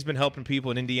Estate, and he's been helping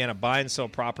people in Indiana buy and sell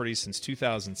properties since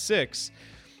 2006.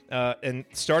 And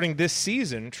starting this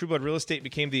season, True Blood Real Estate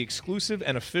became the exclusive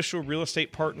and official real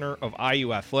estate partner of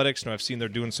IU Athletics. Now, I've seen they're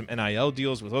doing some NIL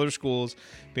deals with other schools.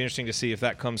 Be interesting to see if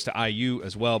that comes to IU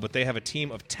as well. But they have a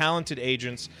team of talented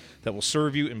agents that will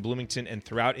serve you in Bloomington and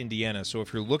throughout Indiana. So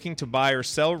if you're looking to buy or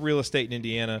sell real estate in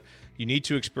Indiana, you need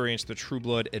to experience the True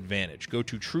Blood advantage. Go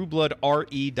to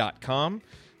truebloodre.com.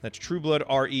 That's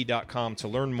truebloodre.com to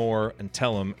learn more and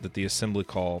tell them that the Assembly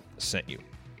Call sent you.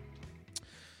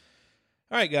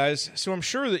 All right, guys, so I'm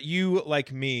sure that you,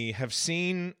 like me, have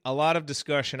seen a lot of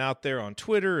discussion out there on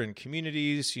Twitter and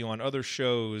communities, on other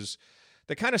shows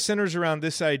that kind of centers around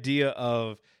this idea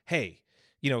of, hey,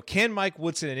 can Mike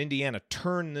Woodson in Indiana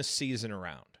turn this season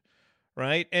around,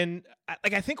 right? And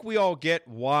I think we all get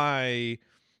why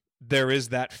there is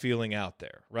that feeling out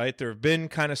there, right? There have been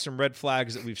kind of some red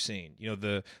flags that we've seen. You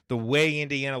know, the way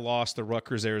Indiana lost the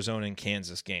Rutgers, Arizona, and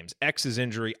Kansas games. X's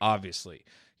injury, obviously.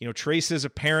 You know, Trace's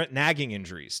apparent nagging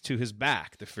injuries to his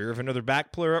back, the fear of another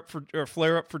back flare up for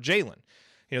Jalen.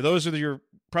 You know, those are your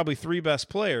probably three best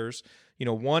players. You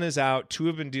know, one is out, two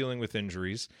have been dealing with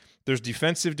injuries. There's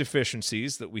defensive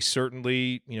deficiencies that we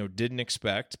certainly, you know, didn't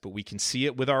expect, but we can see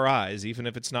it with our eyes, even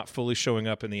if it's not fully showing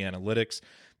up in the analytics.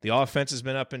 The offense has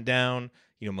been up and down.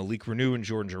 You know, Malik Renew and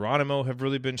Jordan Geronimo have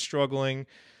really been struggling.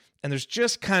 And there's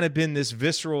just kind of been this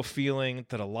visceral feeling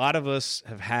that a lot of us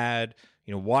have had,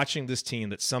 you know, watching this team,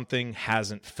 that something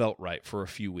hasn't felt right for a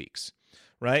few weeks,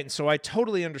 right? And so I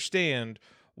totally understand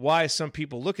why some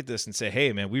people look at this and say,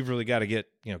 hey, man, we've really got to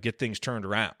get things turned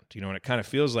around, you know, and it kind of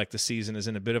feels like the season is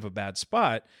in a bit of a bad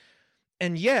spot.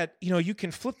 And yet, you know, you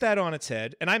can flip that on its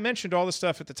head. And I mentioned all the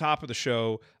stuff at the top of the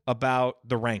show about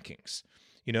the rankings,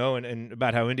 you know, and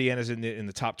about how Indiana's in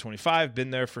the top 25,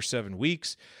 been there for 7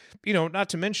 weeks. You know, not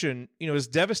to mention, you know, as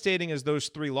devastating as those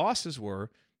 3 losses were,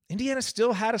 Indiana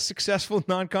still had a successful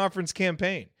non-conference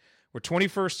campaign. We're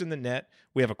 21st in the net.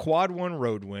 We have a quad 1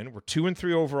 road win. We're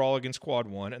 2-3 overall against quad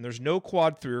 1, and there's no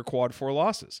quad 3 or quad 4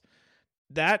 losses.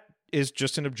 That is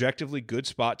just an objectively good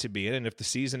spot to be in, and if the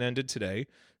season ended today,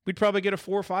 we'd probably get a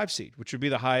 4 or 5 seed, which would be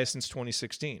the highest since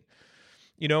 2016.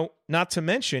 You know, not to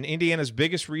mention Indiana's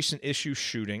biggest recent issue,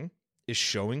 shooting, is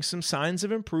showing some signs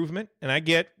of improvement, and I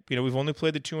get, you know, we've only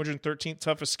played the 213th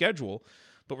toughest schedule,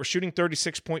 but we're shooting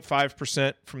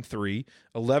 36.5% from 3,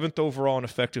 11th overall in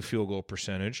effective field goal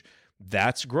percentage.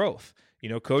 That's growth. You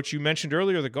know, Coach, you mentioned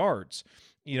earlier the guards.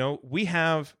 You know, we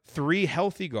have 3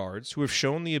 healthy guards who have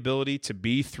shown the ability to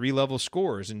be 3-level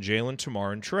scorers in Jalen,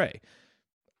 Tamar, and Trey.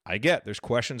 I get there's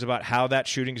questions about how that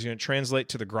shooting is going to translate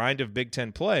to the grind of Big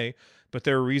Ten play, but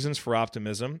there are reasons for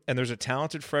optimism, and there's a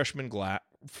talented freshman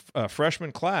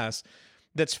class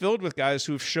that's filled with guys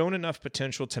who have shown enough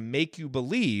potential to make you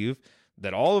believe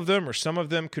that all of them or some of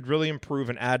them could really improve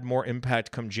and add more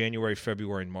impact come January,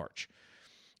 February, and March.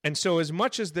 And so as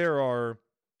much as there are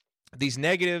these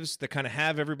negatives that kind of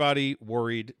have everybody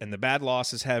worried and the bad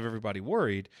losses have everybody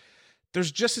worried,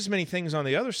 there's just as many things on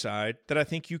the other side that I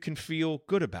think you can feel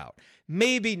good about.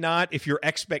 Maybe not if your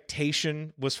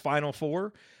expectation was Final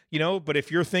Four, you know, but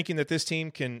if you're thinking that this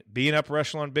team can be an upper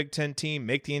echelon Big Ten team,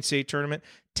 make the NCAA tournament,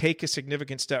 take a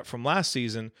significant step from last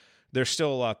season, there's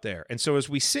still a lot there. And so as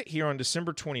we sit here on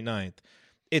December 29th,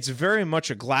 it's very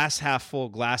much a glass half full,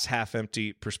 glass half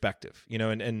empty perspective, you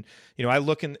know, and you know, I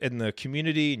look in the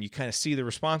community and you kind of see the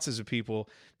responses of people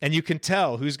and you can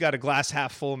tell who's got a glass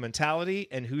half full mentality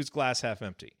and who's glass half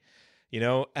empty, you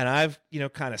know, and I've, you know,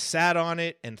 kind of sat on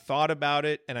it and thought about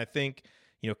it. And I think,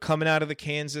 you know, coming out of the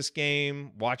Kansas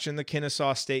game, watching the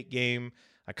Kennesaw State game,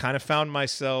 I kind of found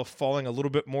myself falling a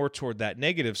little bit more toward that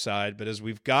negative side. But as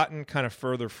we've gotten kind of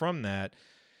further from that,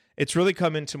 it's really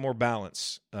come into more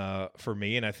balance for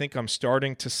me. And I think I'm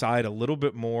starting to side a little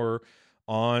bit more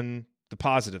on the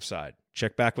positive side.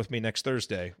 Check back with me next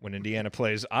Thursday when Indiana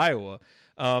plays Iowa.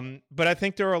 But I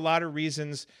think there are a lot of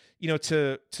reasons, you know,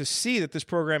 to see that this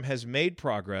program has made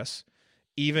progress,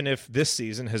 even if this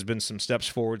season has been some steps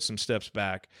forward, some steps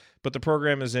back, but the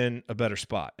program is in a better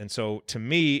spot. And so to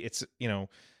me, it's, you know,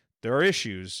 there are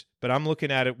issues, but I'm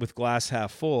looking at it with glass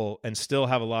half full and still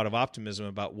have a lot of optimism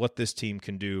about what this team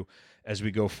can do as we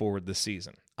go forward this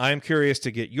season. I am curious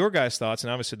to get your guys' thoughts,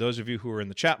 and obviously those of you who are in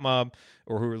the chat mob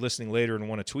or who are listening later and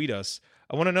want to tweet us,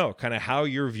 I want to know kind of how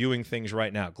you're viewing things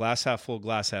right now. Glass half full,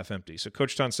 glass half empty. So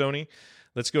Coach Tonsoni,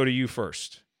 let's go to you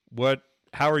first.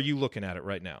 How are you looking at it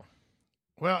right now?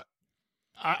 Well,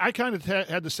 I kind of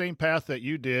had the same path that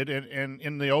you did, and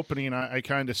in the opening, I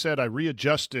kind of said I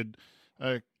readjusted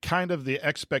kind of the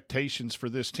expectations for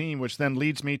this team, which then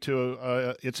leads me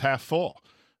to it's half full.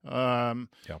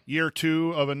 Year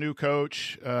 2 of a new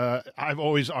coach. I've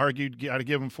always argued got to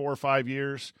give him 4 or 5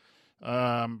 years,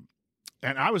 and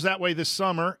I was that way this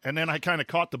summer, and then I kind of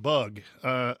caught the bug.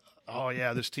 Oh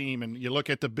yeah, this team, and you look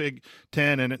at the Big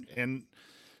Ten, and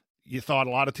you thought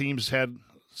a lot of teams had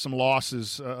some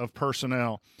losses of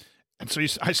personnel. And so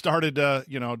I started,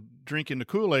 drinking the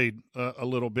Kool-Aid a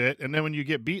little bit. And then when you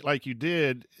get beat like you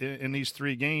did in these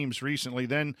 3 games recently,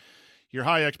 then your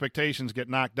high expectations get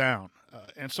knocked down.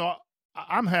 And so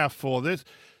I'm half full.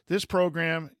 This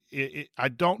program, I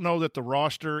don't know that the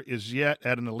roster is yet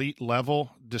at an elite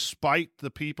level, despite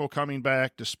the people coming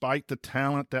back, despite the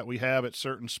talent that we have at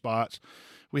certain spots.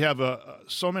 We have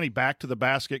so many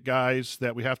back-to-the-basket guys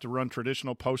that we have to run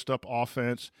traditional post-up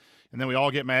offense, and then we all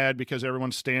get mad because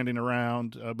everyone's standing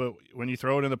around. But when you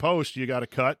throw it in the post, you got to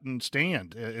cut and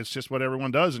stand. It's just what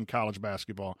everyone does in college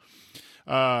basketball.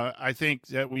 I think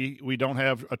that we don't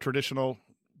have a traditional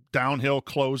downhill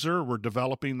closer. We're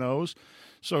developing those.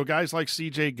 So guys like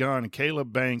C.J. Gunn,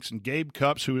 Caleb Banks, and Gabe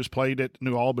Cupps, who has played at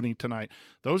New Albany tonight,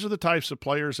 those are the types of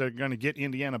players that are going to get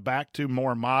Indiana back to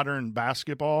more modern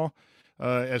basketball.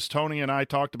 As Tony and I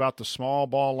talked about the small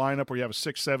ball lineup where you have a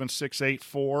 6'7", 6'8",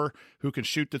 4 who can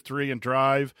shoot the three and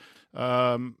drive.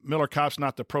 Miller Kopp's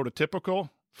not the prototypical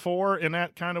 4 in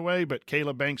that kind of way, but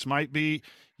Caleb Banks might be.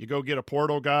 You go get a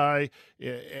portal guy,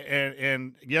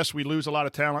 and yes, we lose a lot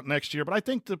of talent next year, but I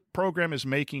think the program is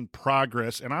making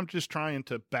progress, and I'm just trying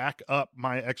to back up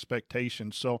my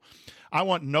expectations. So I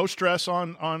want no stress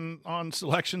on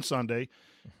Selection Sunday,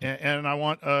 and I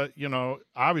want,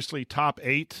 obviously top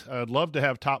 8. I'd love to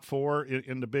have top 4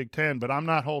 in the Big Ten, but I'm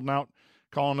not holding out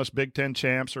calling us Big Ten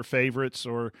champs or favorites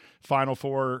or Final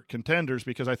Four contenders,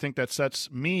 because I think that sets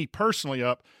me personally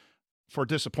up for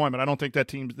disappointment. I don't think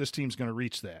this team's going to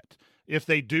reach that. If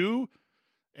they do,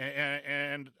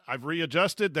 and I've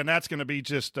readjusted, then that's going to be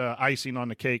just icing on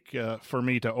the cake for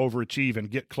me to overachieve and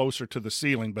get closer to the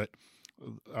ceiling. But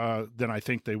then I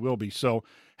think they will be. So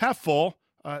half full.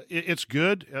 It's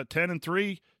good.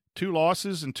 10-3, 2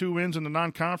 losses and 2 wins in the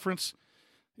non-conference.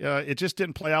 It just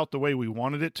didn't play out the way we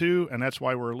wanted it to, and that's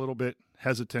why we're a little bit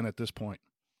hesitant at this point.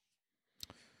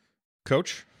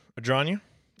 Coach Adranya,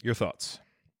 your thoughts?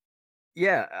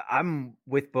 Yeah, I'm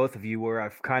with both of you where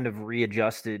I've kind of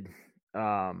readjusted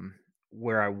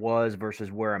where I was versus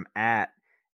where I'm at.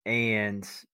 And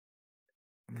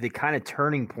the kind of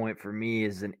turning point for me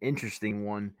is an interesting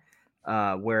one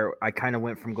where I kind of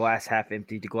went from glass half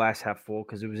empty to glass half full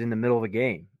because it was in the middle of a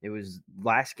game. It was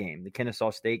last game, the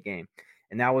Kennesaw State game.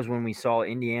 And that was when we saw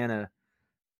Indiana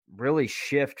really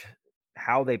shift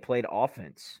how they played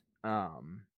offense.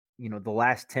 The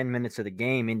last 10 minutes of the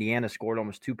game, Indiana scored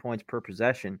almost 2 points per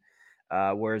possession,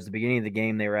 whereas the beginning of the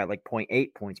game, they were at like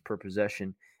 0.8 points per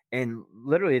possession. And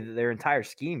literally their entire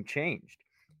scheme changed.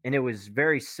 And it was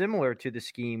very similar to the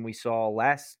scheme we saw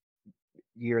last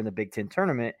year in the Big Ten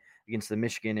tournament against the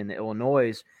Michigan and the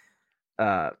Illinois.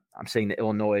 I'm saying the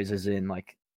Illinois as in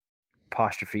like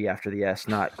apostrophe after the S,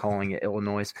 not calling it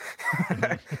Illinois.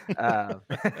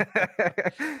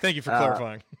 Thank you for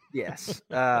clarifying. Yes.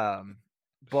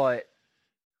 But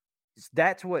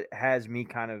that's what has me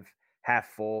kind of half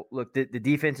full. Look, the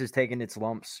defense has taken its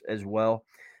lumps as well.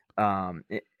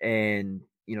 And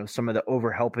some of the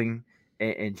overhelping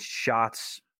and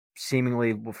shots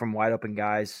seemingly from wide open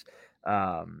guys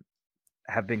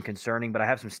have been concerning, but I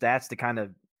have some stats to kind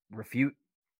of refute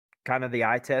kind of the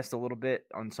eye test a little bit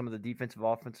on some of the defensive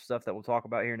offensive stuff that we'll talk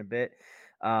about here in a bit.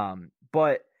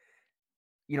 But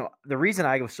the reason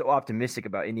I was so optimistic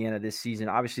about Indiana this season,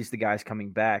 obviously it's the guys coming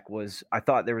back, was I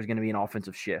thought there was going to be an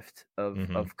offensive shift of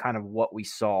kind of what we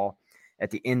saw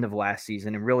at the end of last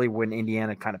season and really when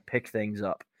Indiana kind of picked things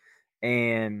up.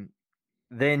 And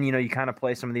then, you kind of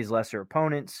play some of these lesser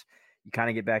opponents. You kind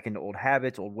of get back into old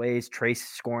habits, old ways. Trace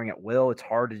scoring at will. It's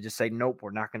hard to just say, nope,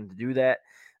 we're not going to do that.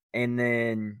 And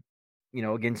then,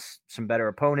 against some better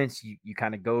opponents, you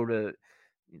kind of go to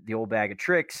the old bag of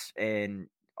tricks and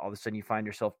all of a sudden you find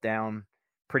yourself down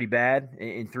pretty bad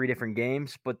in 3 different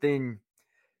games. But then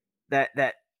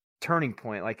that turning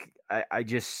point, like I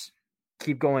just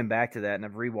keep going back to that, and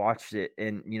I've rewatched it,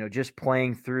 and just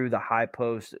playing through the high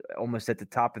post almost at the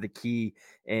top of the key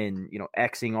and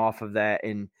Xing off of that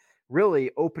and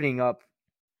really opening up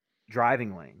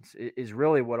driving lanes is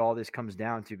really what all this comes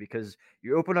down to, because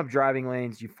you open up driving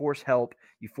lanes, you force help,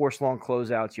 you force long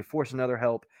closeouts, you force another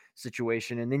help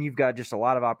situation, and then you've got just a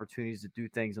lot of opportunities to do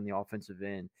things on the offensive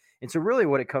end. And so really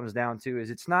what it comes down to is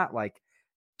it's not like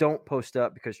don't post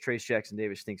up because Trace Jackson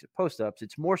Davis thinks it post ups.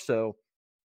 It's more so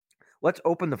let's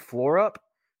open the floor up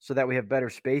so that we have better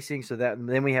spacing, so that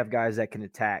then we have guys that can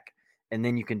attack, and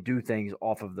then you can do things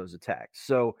off of those attacks.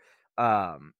 So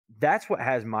that's what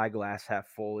has my glass half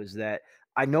full, is that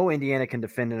I know Indiana can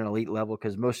defend at an elite level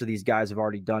because most of these guys have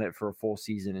already done it for a full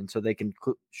season, and so they can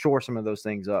shore some of those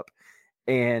things up.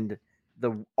 And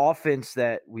the offense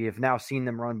that we have now seen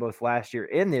them run both last year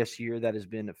and this year that has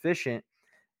been efficient,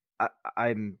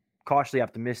 I'm cautiously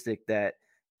optimistic that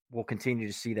we'll continue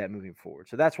to see that moving forward.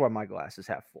 So that's why my glass is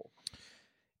half full.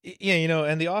 Yeah,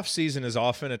 and the offseason is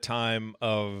often a time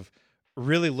of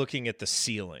really looking at the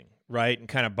ceiling, right? And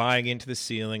kind of buying into the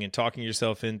ceiling and talking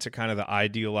yourself into kind of the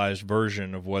idealized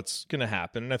version of what's going to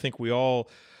happen. And I think we all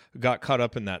got caught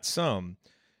up in that some.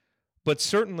 But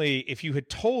certainly if you had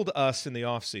told us in the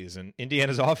offseason,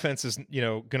 Indiana's offense is,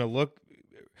 going to look,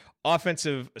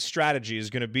 offensive strategy is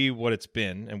going to be what it's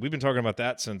been. And we've been talking about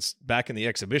that since back in the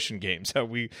exhibition games, how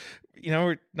we're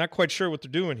not quite sure what they're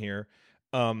doing here.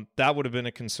 that would have been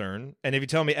a concern. And if you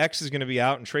tell me X is going to be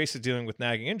out and Trace is dealing with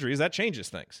nagging injuries, that changes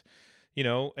things,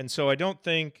 And so I don't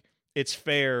think it's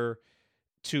fair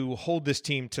to hold this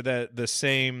team to the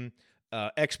same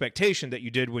expectation that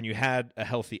you did when you had a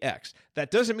healthy X.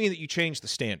 That doesn't mean that you change the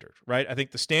standard, right? I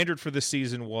think the standard for this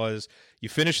season was you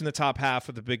finish in the top half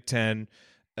of the Big Ten,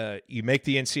 you make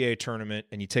the NCAA tournament,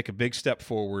 and you take a big step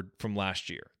forward from last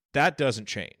year. That doesn't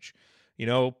change,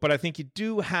 but I think you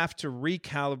do have to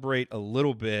recalibrate a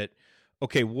little bit.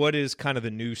 Okay, what is kind of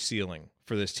the new ceiling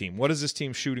for this team? What is this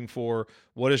team shooting for?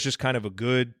 What is just kind of a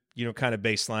good, kind of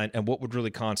baseline, and what would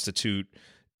really constitute,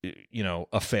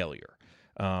 a failure?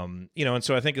 And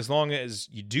so I think as long as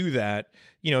you do that,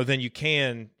 then you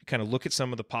can kind of look at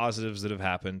some of the positives that have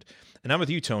happened. And I'm with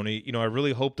you, Tony. I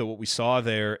really hope that what we saw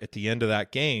there at the end of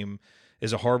that game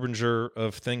is a harbinger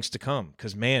of things to come.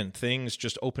 Because, man, things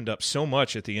just opened up so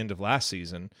much at the end of last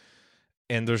season.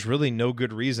 And there's really no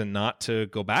good reason not to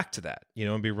go back to that,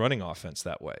 and be running offense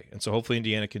that way. And so hopefully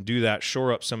Indiana can do that,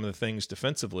 shore up some of the things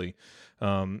defensively,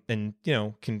 and,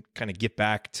 can kind of get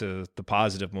back to the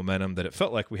positive momentum that it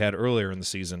felt like we had earlier in the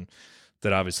season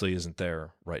that obviously isn't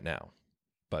there right now.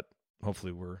 But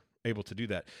hopefully we're able to do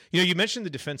that. You mentioned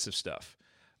the defensive stuff.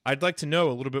 I'd like to know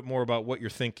a little bit more about what you're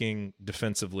thinking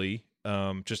defensively,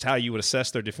 just how you would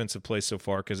assess their defensive play so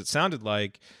far, because it sounded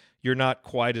like you're not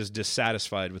quite as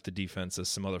dissatisfied with the defense as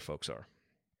some other folks are.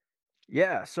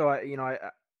 Yeah. So I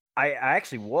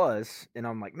actually was, and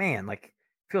I'm like, man,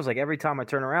 feels like every time I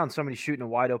turn around, somebody's shooting a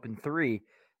wide open three.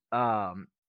 And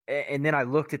then I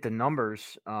looked at the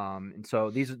numbers. And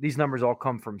so these numbers all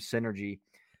come from Synergy.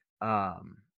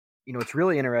 It's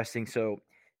really interesting. So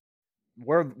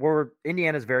where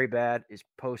Indiana's very bad is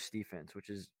post defense, which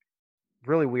is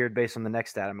really weird based on the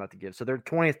next stat I'm about to give. So they're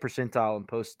 20th percentile in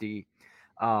post D.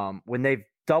 When they've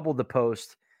doubled the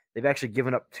post, they've actually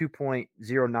given up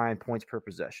 2.09 points per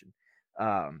possession.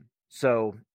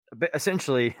 So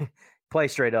essentially play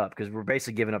straight up, because we're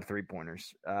basically giving up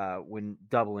 3-pointers when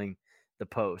doubling the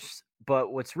post.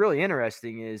 But what's really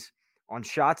interesting is on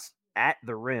shots at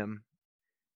the rim,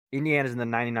 Indiana's in the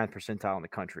 99th percentile in the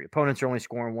country. Opponents are only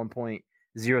scoring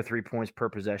 1.03 points per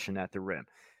possession at the rim.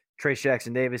 Trace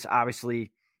Jackson-Davis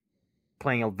obviously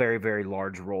playing a very, very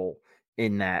large role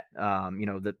in that.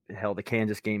 The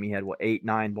Kansas game, he had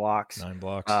 9 blocks. 9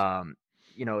 blocks.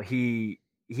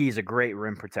 He's a great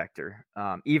rim protector.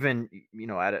 Even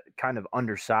at a kind of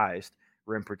undersized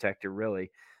rim protector, really.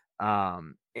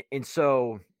 And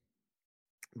so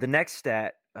the next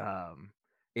stat,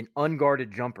 in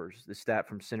unguarded jumpers, the stat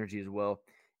from Synergy as well,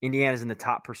 Indiana's in the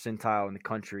top percentile in the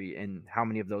country, and how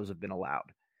many of those have been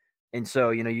allowed. And so,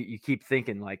 you keep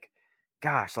thinking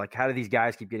gosh, how do these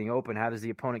guys keep getting open? How does the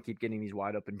opponent keep getting these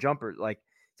wide open jumpers?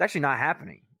 It's actually not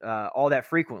happening all that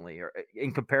frequently, or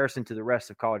in comparison to the rest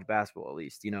of college basketball, at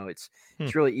least. It's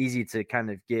really easy to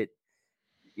kind of get,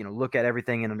 look at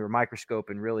everything under a microscope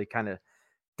and really kind of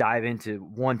dive into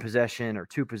one possession or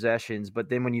two possessions. But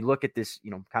then when you look at this,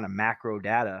 kind of macro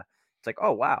data, it's like,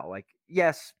 oh, wow.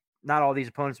 Yes, not all these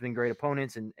opponents have been great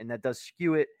opponents, and that does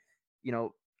skew it,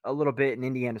 a little bit in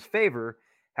Indiana's favor.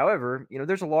 However,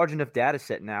 there's a large enough data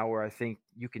set now where I think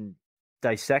you can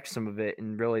dissect some of it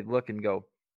and really look and go,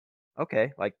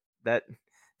 okay,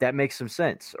 that makes some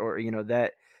sense, or,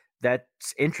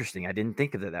 that's interesting. I didn't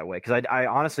think of it that way, because I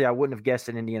honestly, I wouldn't have guessed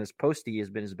that Indiana's post D has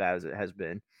been as bad as it has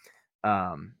been.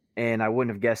 And I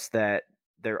wouldn't have guessed that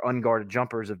their unguarded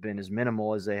jumpers have been as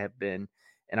minimal as they have been.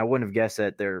 And I wouldn't have guessed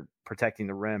that they're protecting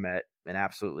the rim at an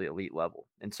absolutely elite level.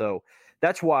 And so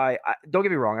that's why, don't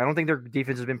get me wrong, I don't think their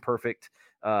defense has been perfect.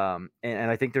 And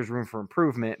I think there's room for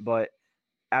improvement. But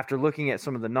after looking at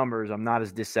some of the numbers, I'm not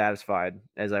as dissatisfied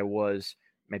as I was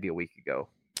maybe a week ago,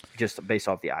 just based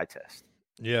off the eye test.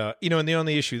 Yeah. And the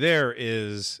only issue there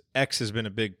is X has been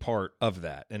a big part of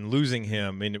that. And losing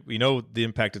him, we know the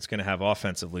impact it's going to have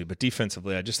offensively, but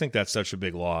defensively, I just think that's such a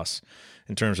big loss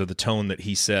in terms of the tone that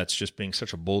he sets, just being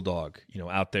such a bulldog,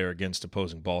 out there against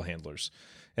opposing ball handlers.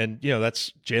 And,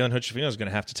 that's Jalen Hood-Schifino is going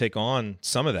to have to take on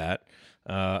some of that.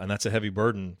 And that's a heavy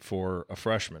burden for a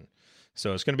freshman.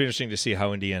 So it's going to be interesting to see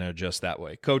how Indiana adjusts that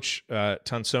way. Coach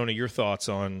Tonsoni, your thoughts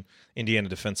on Indiana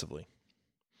defensively?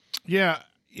 Yeah.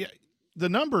 The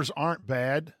numbers aren't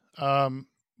bad,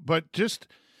 but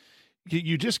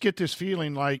you just get this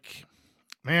feeling like,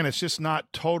 man, it's just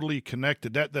not totally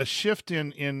connected. That the shift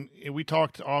in we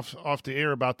talked off the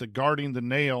air about the guarding the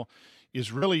nail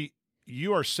is really,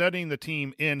 you are setting the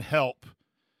team in help,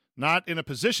 not in a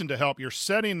position to help. You're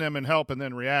setting them in help and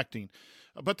then reacting.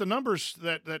 But the numbers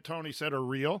that Tony said are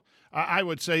real. I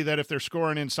would say that if they're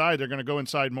scoring inside, they're going to go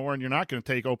inside more, and you're not going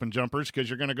to take open jumpers because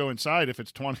you're going to go inside if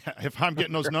it's 20. If I'm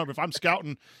getting those numbers, if I'm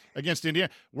scouting against Indiana,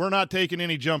 we're not taking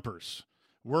any jumpers.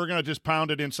 We're going to just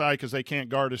pound it inside because they can't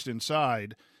guard us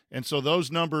inside. And so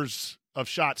those numbers of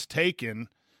shots taken,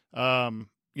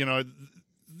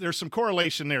 there's some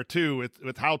correlation there too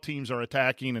with how teams are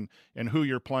attacking and who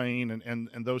you're playing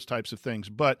and those types of things.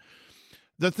 But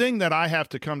the thing that I have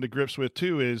to come to grips with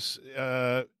too is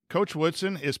Coach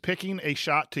Woodson is picking a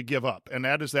shot to give up, and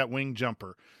that is that wing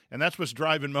jumper. And that's what's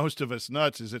driving most of us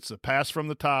nuts is it's a pass from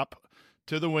the top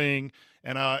to the wing,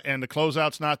 and the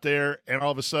closeout's not there, and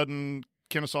all of a sudden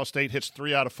Kennesaw State hits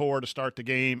 3 out of 4 to start the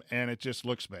game, and it just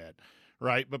looks bad,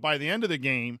 right? But by the end of the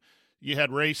game, you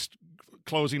had Race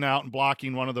closing out and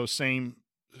blocking one of those same,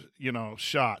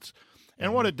 shots.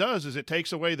 And what it does is it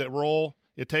takes away the roll.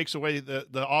 It takes away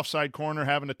the offside corner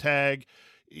having to tag.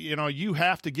 You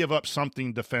have to give up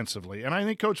something defensively. And I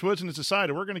think Coach Woodson has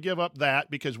decided we're going to give up that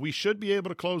because we should be able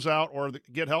to close out or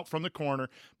get help from the corner,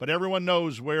 but everyone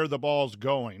knows where the ball's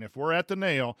going. If we're at the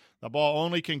nail, the ball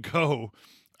only can go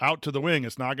out to the wing.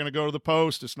 It's not going to go to the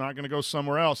post. It's not going to go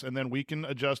somewhere else, and then we can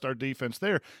adjust our defense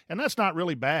there. And that's not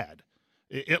really bad.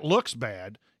 It looks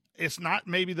bad. It's not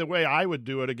maybe the way I would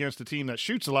do it against a team that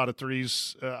shoots a lot of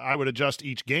threes. I would adjust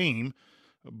each game,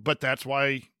 but that's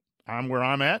why I'm where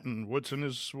I'm at, and Woodson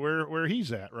is where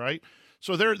he's at, right?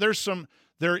 So there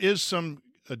is some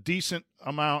a decent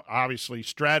amount, obviously,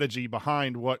 strategy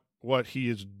behind what he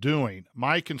is doing.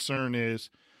 My concern is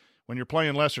when you're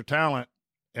playing lesser talent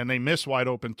and they miss wide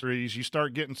open threes, you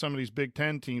start getting some of these Big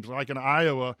Ten teams like in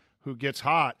Iowa who gets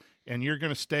hot, and you're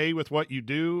going to stay with what you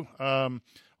do.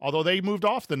 Although they moved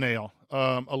off the nail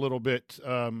a little bit,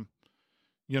 in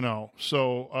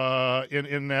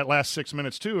that last 6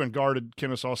 minutes too, and guarded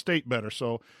Kennesaw State better.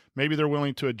 So maybe they're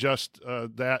willing to adjust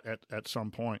that at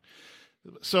some point.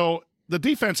 So the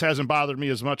defense hasn't bothered me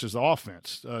as much as the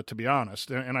offense, to be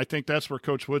honest. And I think that's where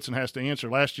Coach Woodson has to answer.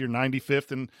 Last year,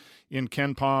 95th in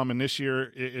KenPom, and this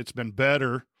year it's been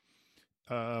better,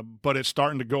 but it's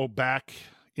starting to go back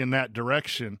in that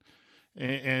direction.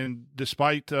 And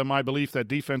despite my belief that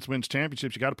defense wins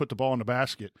championships, you got to put the ball in the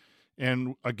basket.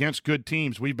 And against good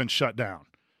teams, we've been shut down.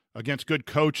 Against good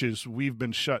coaches, we've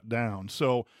been shut down.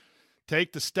 So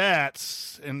take the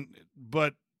stats,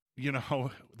 but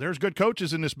there's good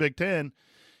coaches in this Big Ten,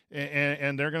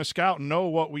 and they're going to scout and know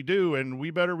what we do, and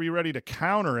we better be ready to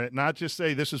counter it, not just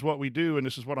say this is what we do and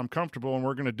this is what I'm comfortable and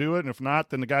we're going to do it, and if not,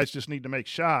 then the guys just need to make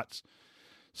shots.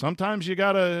 Sometimes you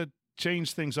got to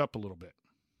change things up a little bit.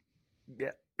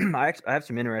 Yeah, I have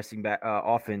some interesting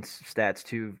offense stats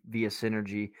too via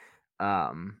Synergy.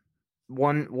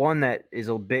 One that is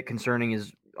a bit concerning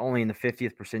is only in the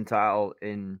 50th percentile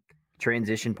in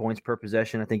transition points per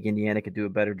possession. I think Indiana could do a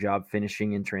better job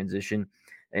finishing in transition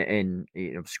and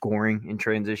scoring in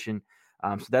transition.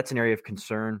 So that's an area of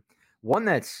concern. One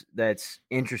that's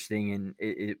interesting, and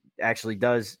it actually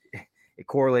it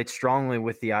correlates strongly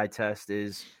with the eye test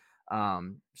is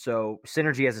so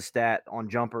Synergy has a stat on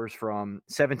jumpers from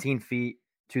 17 feet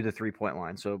to the 3-point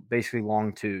line. So basically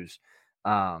long twos.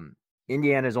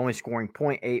 Indiana is only scoring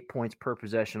 0.8 points per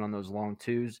possession on those long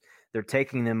twos. They're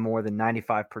taking them more than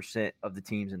 95% of the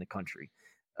teams in the country.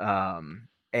 And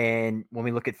when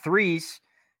we look at threes,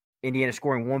 Indiana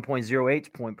scoring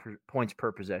 1.08 points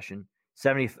per possession,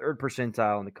 73rd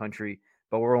percentile in the country,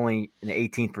 but we're only in the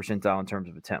 18th percentile in terms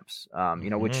of attempts,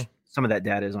 which some of that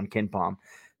data is on KenPom.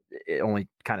 It only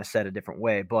kind of said a different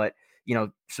way, but,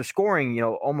 so scoring,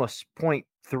 almost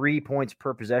 0.3 points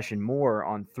per possession more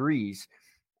on threes.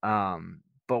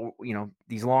 But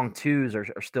these long twos are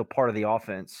still part of the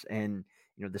offense, and,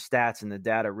 the stats and the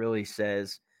data really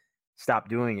says stop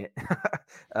doing it.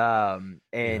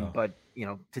 But,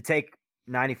 to take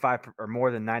 95 or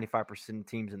more than 95% of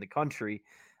teams in the country,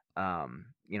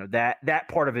 that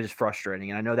part of it is frustrating.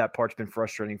 And I know that part's been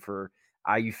frustrating for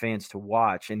IU fans to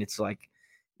watch. And it's like,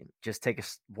 just take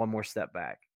one more step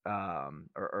back,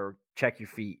 or check your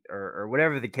feet or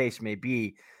whatever the case may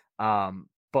be.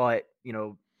 But,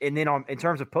 and then in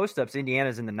terms of post-ups,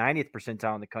 Indiana's in the 90th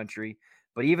percentile in the country.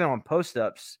 But even on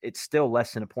post-ups, it's still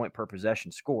less than a point per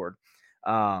possession scored,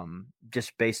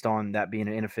 just based on that being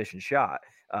an inefficient shot.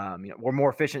 We're more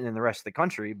efficient than the rest of the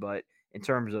country, but in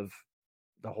terms of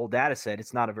the whole data set,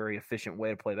 it's not a very efficient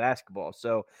way to play basketball.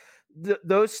 So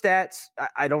those stats,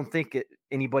 I don't think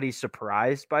anybody's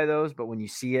surprised by those, but when you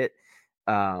see it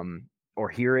or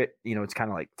hear it, it's kind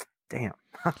of like, damn.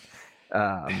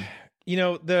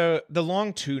 The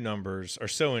long two numbers are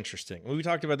so interesting. We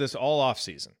talked about this all off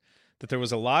season. that there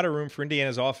was a lot of room for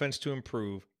Indiana's offense to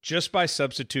improve just by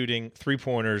substituting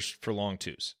three-pointers for long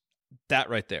twos. That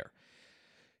right there.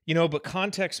 But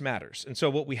context matters. And so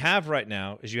what we have right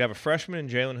now is you have a freshman in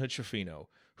Jalen Hood-Schifino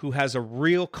who has a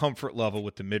real comfort level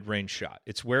with the mid-range shot.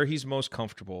 It's where he's most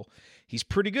comfortable. He's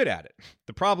pretty good at it.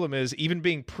 The problem is even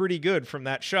being pretty good from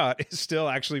that shot is still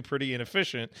actually pretty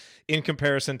inefficient in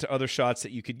comparison to other shots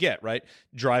that you could get, right?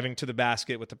 Driving to the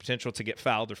basket with the potential to get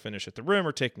fouled or finish at the rim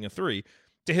or taking a three.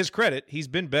 To his credit, he's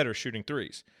been better shooting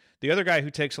threes. The other guy who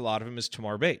takes a lot of them is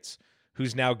Tamar Bates,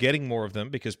 who's now getting more of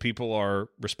them because people are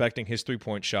respecting his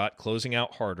three-point shot, closing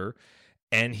out harder,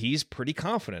 and he's pretty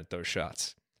confident at those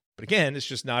shots. But again, it's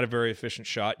just not a very efficient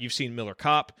shot. You've seen Miller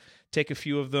Kopp take a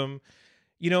few of them,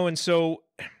 and so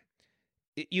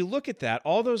you look at that,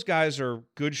 all those guys are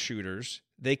good shooters.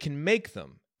 They can make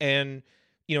them. And,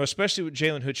 especially with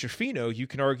Jalen Hood-Schifino, you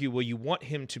can argue, well, you want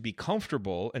him to be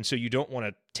comfortable, and so you don't want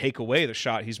to take away the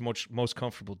shot he's most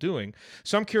comfortable doing.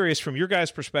 So I'm curious, from your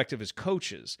guys' perspective as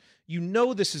coaches,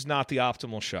 this is not the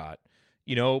optimal shot,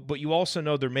 but you also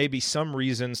know there may be some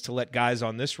reasons to let guys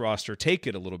on this roster take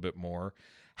it a little bit more.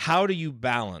 How do you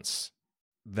balance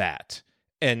that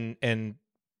and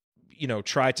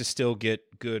try to still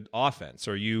get good offense?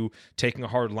 Are you taking a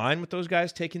hard line with those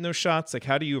guys taking those shots? Like,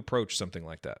 how do you approach something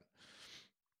like that?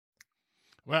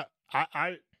 Well,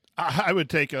 I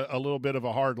would take a little bit of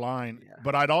a hard line,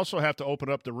 but I'd also have to open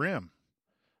up the rim.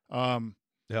 And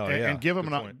give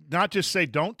them not just say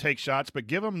don't take shots, but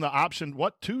give them the option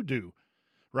what to do.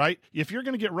 Right? If you're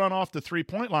going to get run off the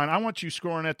three-point line, I want you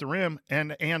scoring at the rim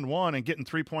and one and getting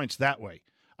 3 points that way.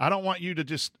 I don't want you to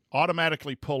just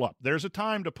automatically pull up. There's a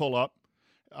time to pull up,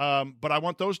 but I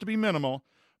want those to be minimal,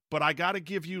 but I got to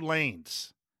give you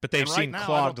lanes. But they've seen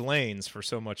clogged lanes for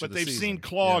so much of the season. But they've seen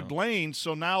clogged lanes,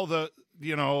 so now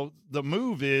the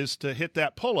move is to hit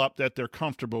that pull-up that they're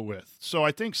comfortable with. So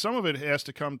I think some of it has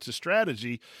to come to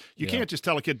strategy. You can't just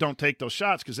tell a kid don't take those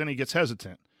shots because then he gets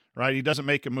hesitant. Right, he doesn't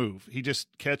make a move. He just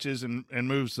catches and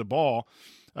moves the ball.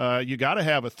 You got to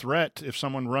have a threat if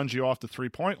someone runs you off the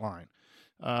three-point line.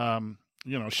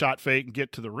 Shot fake and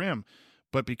get to the rim.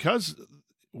 But because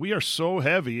we are so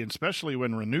heavy, and especially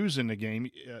when Renew's in the game,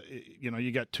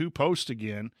 you got two posts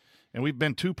again, and we've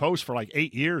been two posts for like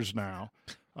 8 years now,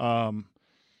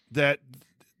 that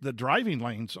the driving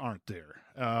lanes aren't there.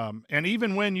 And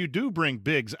even when you do bring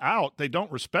bigs out, they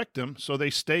don't respect them, so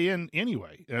they stay in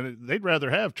anyway. And they'd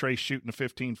rather have Trace shooting a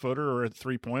 15-footer or a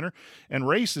three-pointer. And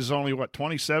Race is only,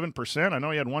 27%? I know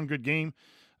he had one good game,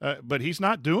 but he's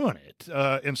not doing it.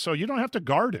 And so you don't have to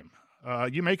guard him.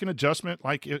 You make an adjustment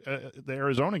like the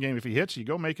Arizona game. If he hits, you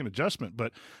go make an adjustment.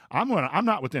 But I'm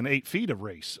not within 8 feet of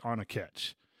Race on a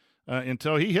catch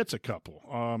until he hits a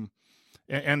couple.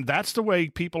 And that's the way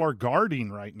people are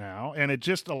guarding right now, and it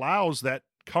just allows that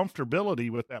comfortability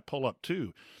with that pull-up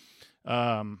too.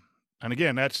 And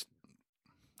again, that's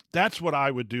what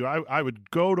I would do. I would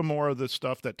go to more of the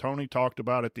stuff that Tony talked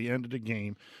about at the end of the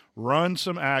game, run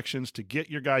some actions to get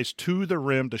your guys to the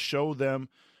rim to show them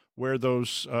where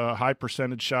those high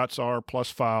percentage shots are plus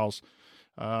fouls,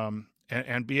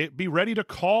 and be ready to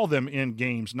call them in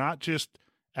games, not just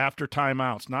after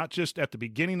timeouts, not just at the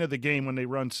beginning of the game when they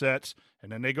run sets and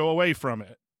then they go away from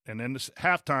it. And then this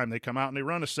halftime, they come out and they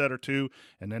run a set or two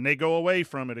and then they go away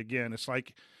from it again. It's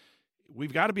like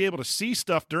we've got to be able to see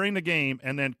stuff during the game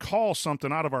and then call something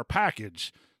out of our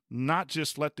package, not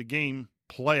just let the game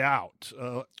play out.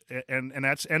 And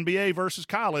that's NBA versus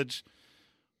college,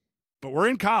 but we're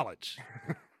in college.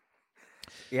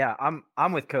 Yeah,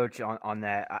 I'm with Coach on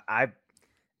that. I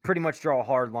pretty much draw a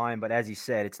hard line, but as he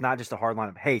said, it's not just a hard line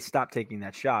of, hey, stop taking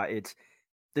that shot. It's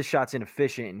this shot's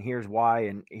inefficient and here's why,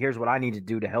 and here's what I need to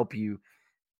do to help you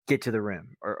get to the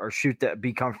rim or shoot that,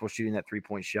 be comfortable shooting that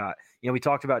 3-point shot. We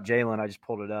talked about Jalen. I just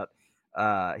pulled it up.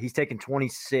 He's taken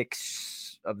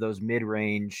 26 of those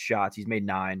mid-range shots. He's made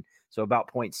 9, so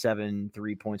about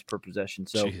 0.73 points per possession.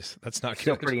 So jeez, that's not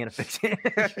still good. Pretty inefficient.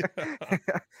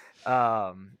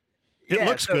 It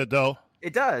looks good though.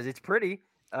 It does. It's pretty.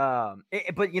 But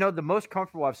the most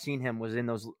comfortable I've seen him was in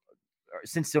those,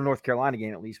 since the North Carolina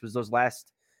game at least, was those last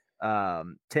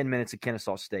 10 minutes of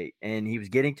Kennesaw State, and he was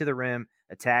getting to the rim,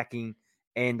 attacking,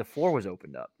 and the floor was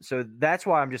opened up. So that's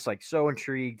why I'm just like so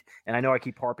intrigued, and I know I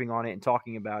keep harping on it and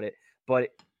talking about it, but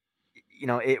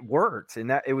it worked, and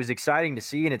that it was exciting to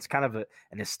see, and it's kind of an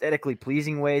aesthetically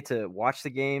pleasing way to watch the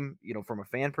game, from a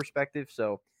fan perspective.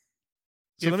 So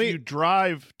if you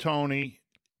drive, Tony,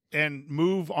 and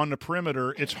move on the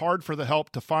perimeter, it's hard for the help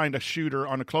to find a shooter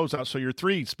on a closeout, so your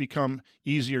threes become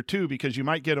easier too because you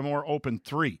might get a more open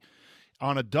three.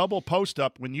 On a double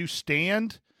post-up, when you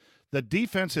stand, the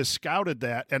defense has scouted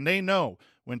that, and they know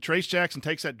When Trace Jackson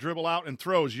takes that dribble out and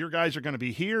throws, your guys are going to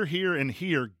be here, here, and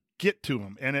here. Get to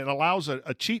him. And it allows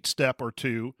a cheat step or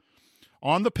two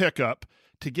on the pickup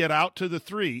to get out to the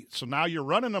 3. So now you're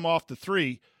running them off the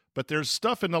 3, but there's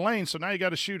stuff in the lane, so now you got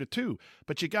to shoot a 2.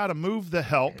 But you got to move the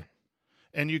help,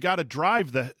 and you got to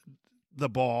drive the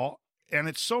ball, and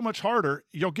it's so much harder.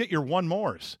 You'll get your one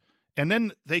mores, and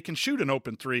then they can shoot an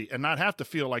open 3 and not have to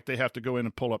feel like they have to go in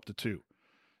and pull up the 2.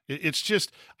 It's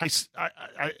just I'm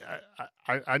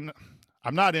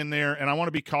not in there, and I want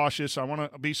to be cautious. I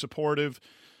want to be supportive.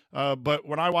 But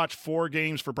when I watch 4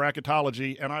 games for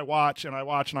bracketology, and I watch, and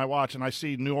I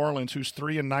see New Orleans, who's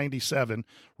 3-97,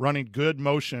 running good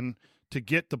motion to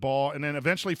get the ball, and then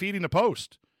eventually feeding the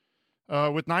post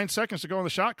with 9 seconds to go on the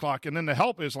shot clock, and then the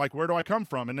help is like, where do I come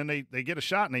from? And then they get a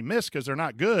shot and they miss because they're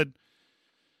not good.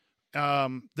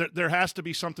 There has to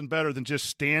be something better than just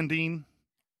standing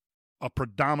a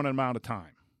predominant amount of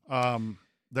time.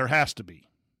 There has to be.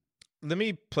 Let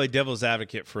me play devil's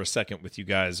advocate for a second with you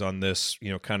guys on this,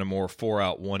 kind of more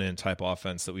 4-out, 1-in type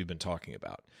offense that we've been talking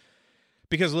about.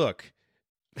 Because look,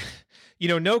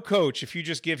 no coach, if you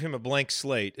just give him a blank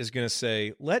slate, is going to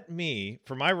say, let me,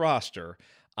 for my roster,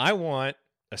 I want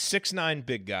a 6'9"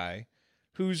 big guy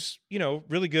who's,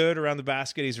 really good around the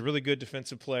basket. He's a really good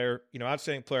defensive player,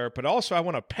 outstanding player, but also I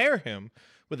want to pair him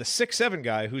with a 6'7"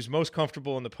 guy who's most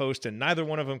comfortable in the post, and neither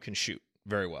one of them can shoot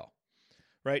very well.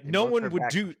 Right? No one would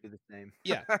do the same.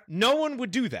 Yeah. No one would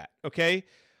do that. Okay.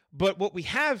 But what we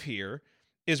have here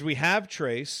is we have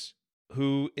Trace,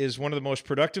 who is one of the most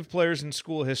productive players in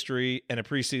school history and a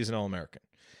preseason All-American.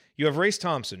 You have Race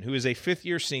Thompson, who is a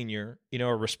 5th-year senior,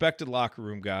 a respected locker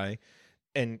room guy,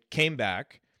 and came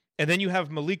back. And then you have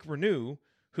Malik Reneau,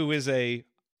 who is a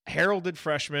heralded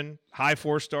freshman, high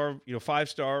 4-star,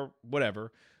 5-star,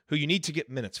 whatever, who you need to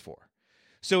get minutes for.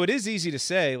 So it is easy to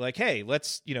say, like, hey,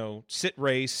 let's, sit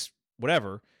Race,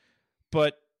 whatever.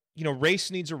 But,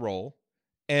 Race needs a role,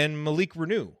 and Malik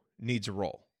Reneau needs a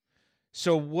role.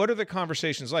 So what are the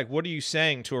conversations like? What are you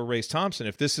saying to a Race Thompson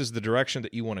if this is the direction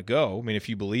that you want to go? I mean, if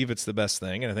you believe it's the best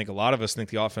thing, and I think a lot of us think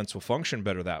the offense will function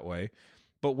better that way.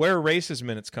 But where are Race's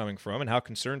minutes coming from, and how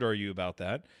concerned are you about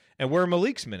that? And where are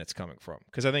Malik's minutes coming from?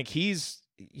 Because I think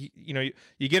you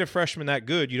get a freshman that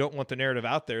good, you don't want the narrative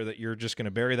out there that you're just going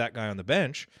to bury that guy on the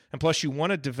bench. And plus, you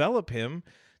want to develop him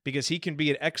because he can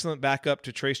be an excellent backup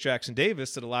to Trace Jackson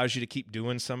Davis that allows you to keep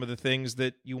doing some of the things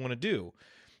that you want to do.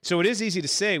 So it is easy to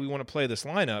say we want to play this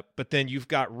lineup, but then you've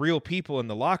got real people in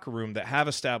the locker room that have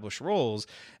established roles,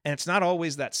 and it's not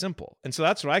always that simple. And so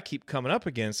that's what I keep coming up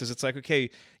against is it's like, okay,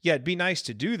 yeah, it'd be nice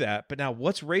to do that, but now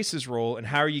what's Race's role, and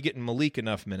how are you getting Malik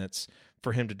enough minutes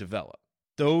for him to develop?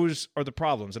 Those are the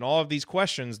problems. And all of these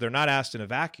questions, they're not asked in a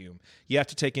vacuum. You have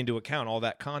to take into account all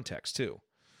that context too.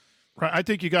 Right. I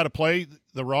think you got to play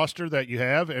the roster that you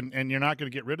have, and you're not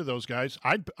going to get rid of those guys.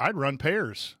 I'd run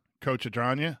pairs, Coach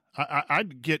Adranya.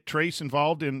 I'd get Trace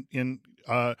involved in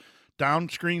down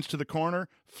screens to the corner,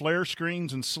 flare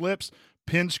screens and slips,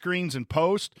 pin screens and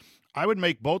post. I would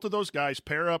make both of those guys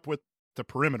pair up with the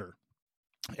perimeter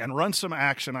and run some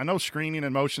action. I know screening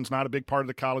and motion's not a big part of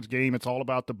the college game. It's all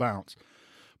about the bounce.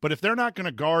 But if they're not going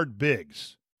to guard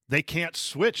bigs, they can't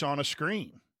switch on a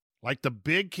screen. Like the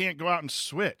big can't go out and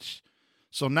switch.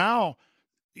 So now,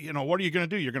 what are you going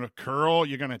to do? You're going to curl.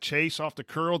 You're going to chase off the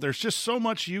curl. There's just so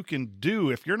much you can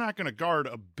do if you're not going to guard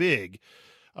a big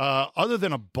other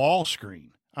than a ball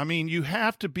screen. I mean, you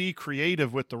have to be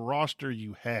creative with the roster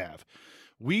you have.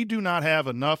 We do not have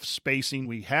enough spacing.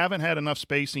 We haven't had enough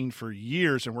spacing for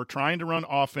years, and we're trying to run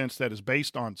offense that is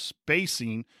based on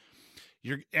spacing.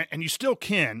 And you still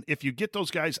can if you get those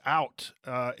guys out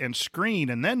and screen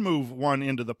and then move one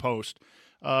into the post.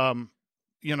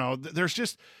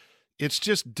 It's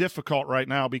just difficult right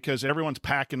now because everyone's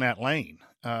packing that lane.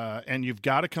 And you've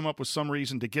got to come up with some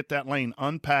reason to get that lane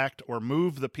unpacked or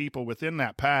move the people within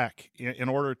that pack in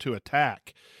order to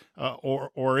attack.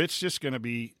 Or it's just going to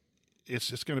be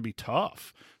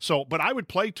tough. So, but I would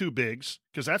play 2 bigs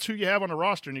because that's who you have on the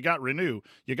roster, and you got Reneau.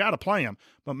 You got to play them,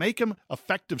 but make them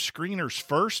effective screeners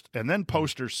first, and then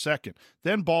posters second,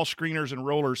 then ball screeners and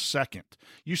rollers second.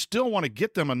 You still want to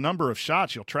get them a number of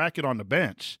shots. You'll track it on the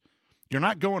bench. You're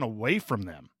not going away from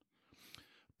them.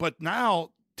 But now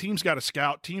teams got to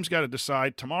scout. Teams got to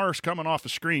decide. Tamar's coming off a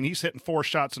screen. He's hitting 4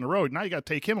 shots in a row. Now you got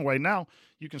to take him away. Now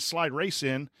you can slide Race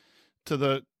in to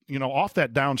the off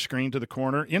that down screen to the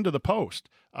corner into the post.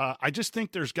 I just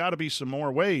think there's got to be some more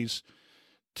ways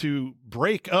to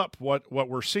break up what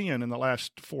we're seeing in the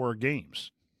last 4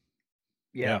 games.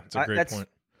 Yeah, it's a great point.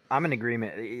 I'm in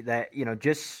agreement that,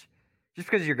 just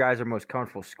because your guys are most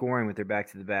comfortable scoring with their back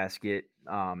to the basket,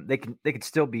 they could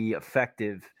still be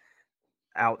effective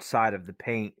outside of the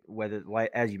paint, whether,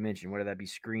 like as you mentioned, whether that be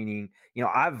screening.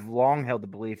 I've long held the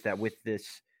belief that with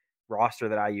this roster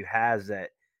that IU has,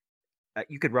 that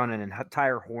you could run an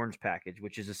entire horns package,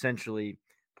 which is essentially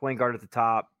point guard at the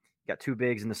top, you got 2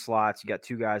 bigs in the slots, you got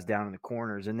 2 guys down in the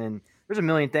corners, and then there's a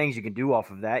million things you can do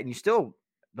off of that, and you still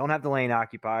don't have the lane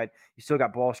occupied. You still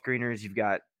got ball screeners, you've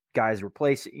got guys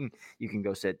replacing, you can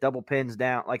go set double pins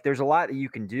down. Like, there's a lot that you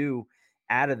can do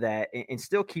out of that and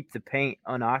still keep the paint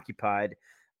unoccupied.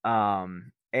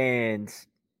 And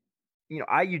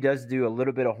IU does do a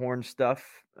little bit of horn stuff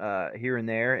here and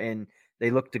there, and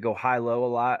they look to go high-low a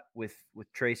lot with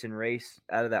Trace and Race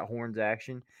out of that horns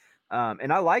action.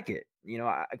 And I like it,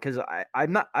 because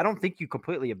I don't think you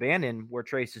completely abandon where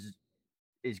Trace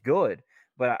is good,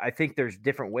 but I think there's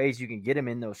different ways you can get him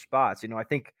in those spots.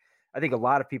 I think a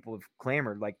lot of people have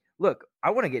clamored, like, look,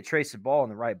 I want to get Trace the ball in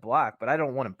the right block, but I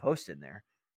don't want him posted there.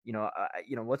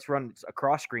 Let's run a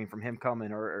cross screen from him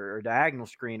coming or a diagonal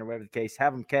screen or whatever the case,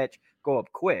 have him catch, go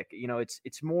up quick.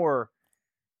 It's more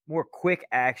quick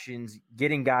actions,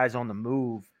 getting guys on the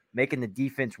move, making the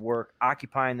defense work,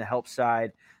 occupying the help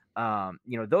side,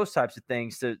 those types of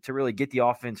things to really get the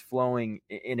offense flowing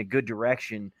in a good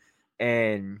direction.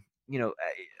 And,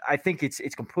 I think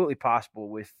it's completely possible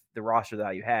with the roster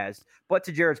that IU has. But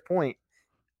to Jared's point,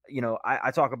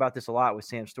 I talk about this a lot with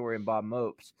Sam Story and Bob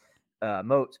Moats.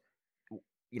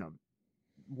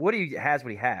 Woody has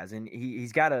what he has, and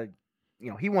he's got to,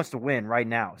 he wants to win right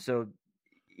now. So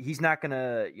he's not going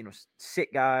to,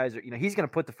 sit guys, or, he's going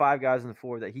to put the 5 guys on the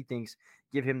floor that he thinks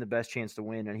give him the best chance to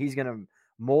win. And he's going to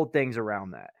mold things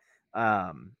around that.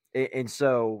 And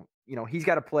so, he's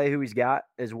got to play who he's got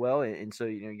as well. And so,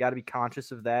 you got to be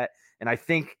conscious of that. And I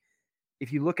think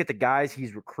if you look at the guys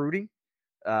he's recruiting,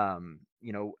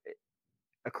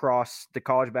 across the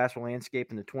college basketball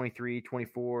landscape in the 23,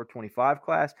 24, 25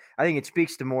 class, I think it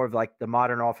speaks to more of like the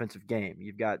modern offensive game.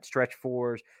 You've got stretch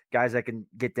 4s, guys that can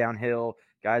get downhill,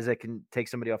 guys that can take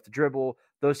somebody off the dribble,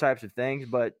 those types of things.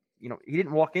 But, he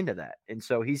didn't walk into that. And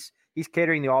so he's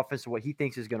catering the offense to what he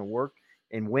thinks is going to work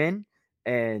and win.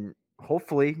 And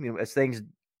hopefully, as things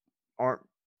aren't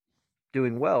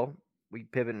doing well, we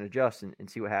pivot and adjust and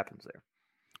see what happens there.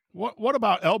 What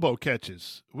about elbow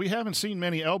catches? We haven't seen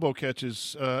many elbow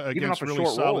catches against even off a really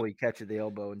short solid. Roll, he catches the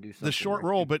elbow and do something. The short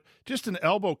roll, but just an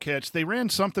elbow catch. They ran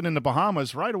something in the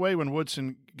Bahamas right away when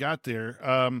Woodson got there.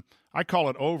 I call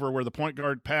it over, where the point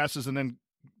guard passes and then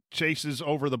chases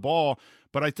over the ball.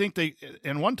 But I think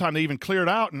one time they even cleared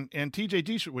out, and T.J.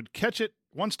 Dietrich would catch it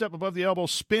one step above the elbow,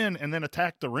 spin, and then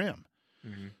attack the rim.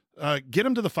 Mm-hmm. Get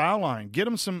him to the foul line. Get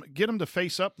him to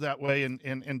face up that way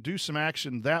and do some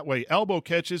action that way. Elbow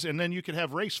catches, and then you could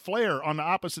have Race flare on the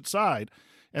opposite side,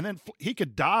 and then he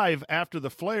could dive after the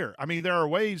flare. I mean, there are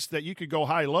ways that you could go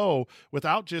high-low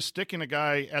without just sticking a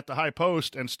guy at the high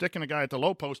post and sticking a guy at the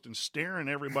low post and staring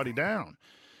everybody down.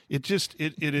 It just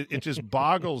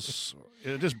boggles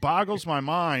my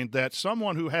mind that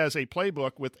someone who has a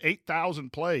playbook with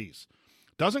 8,000 plays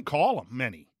doesn't call them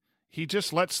many. He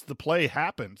just lets the play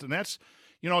happen. And that's,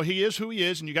 he is who he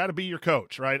is, and you got to be your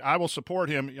coach, right? I will support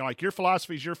him. Like, your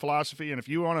philosophy is your philosophy, and if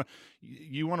you want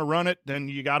to run it, then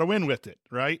you got to win with it,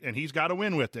 right? And he's got to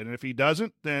win with it. And if he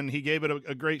doesn't, then he gave it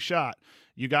a great shot.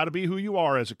 You got to be who you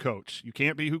are as a coach. You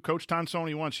can't be who Coach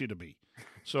Tonsoni wants you to be.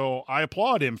 So I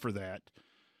applaud him for that.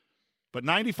 But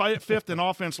 95th in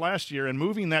offense last year and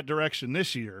moving that direction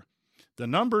this year, the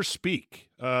numbers speak.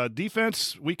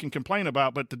 Defense we can complain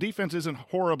about, but the defense isn't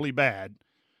horribly bad.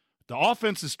 The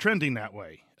offense is trending that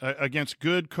way against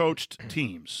good coached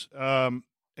teams.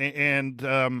 And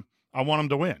I want him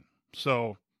to win.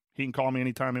 So he can call me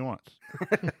anytime he wants.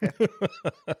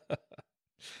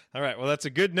 All right. Well, that's a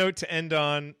good note to end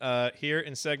on here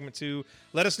in segment 2.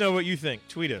 Let us know what you think.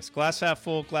 Tweet us. Glass half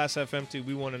full, glass half empty.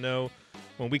 We want to know.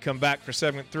 When we come back for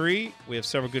segment 3, we have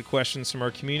several good questions from our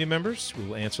community members. We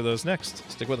will answer those next.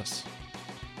 Stick with us.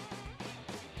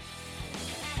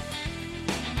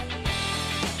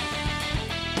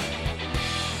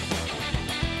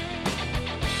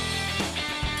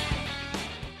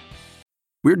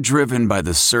 We're driven by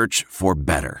the search for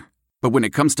better. But when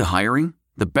it comes to hiring,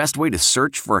 the best way to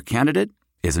search for a candidate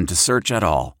isn't to search at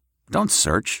all. Don't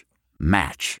search.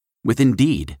 Match with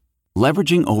Indeed.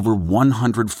 Leveraging over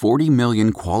 140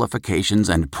 million qualifications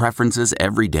and preferences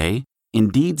every day,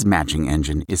 Indeed's matching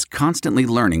engine is constantly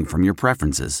learning from your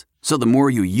preferences. So the more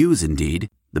you use Indeed,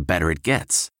 the better it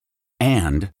gets.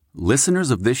 And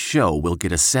listeners of this show will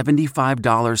get a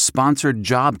 $75 sponsored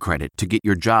job credit to get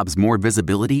your jobs more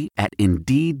visibility at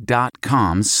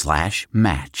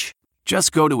Indeed.com/match.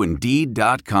 Just go to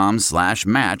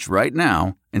Indeed.com/match right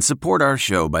now and support our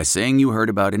show by saying you heard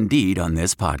about Indeed on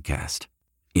this podcast.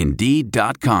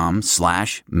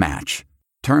 Indeed.com/match.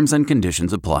 Terms and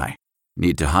conditions apply.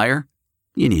 Need to hire?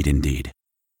 You need Indeed.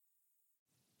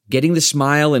 Getting the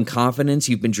smile and confidence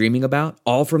you've been dreaming about,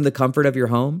 all from the comfort of your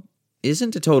home,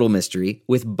 isn't a total mystery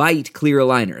with Byte clear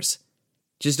aligners.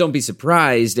 Just don't be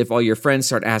surprised if all your friends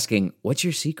start asking, "What's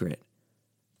your secret?"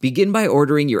 Begin by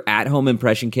ordering your at-home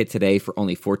impression kit today for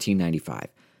only $14.95.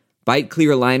 Byte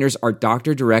clear aligners are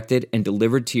doctor-directed and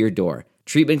delivered to your door.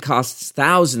 Treatment costs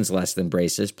thousands less than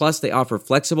braces, plus they offer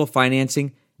flexible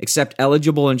financing, accept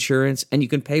eligible insurance, and you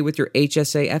can pay with your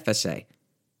HSA FSA.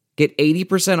 Get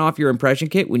 80% off your impression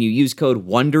kit when you use code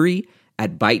WONDERY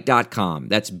at Byte.com.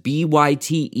 That's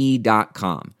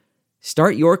BYTE.com.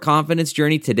 Start your confidence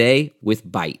journey today with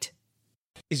Byte.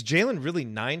 Is Jalen really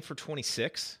 9 for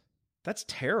 26? That's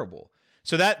terrible.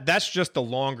 So that's just the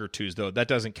longer twos, though. That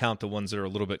doesn't count the ones that are a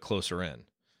little bit closer in.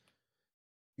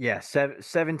 Yeah,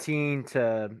 17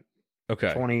 to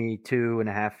Okay. 22 and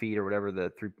a half feet or whatever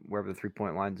wherever the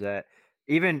 3-point line's at.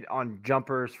 Even on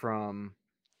jumpers from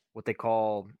what they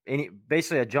call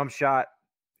basically a jump shot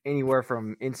anywhere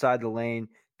from inside the lane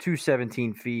to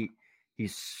 17 feet.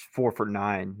 He's 4 for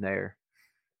 9 there.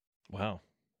 Wow.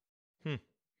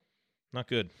 Not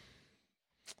good.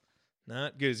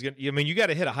 Not good. You got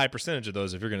to hit a high percentage of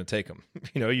those if you're going to take them.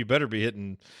 You better be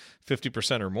hitting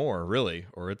 50% or more, really,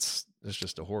 or it's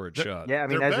just a horrid shot. Yeah, I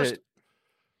mean,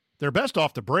 they're best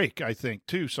off the break, I think,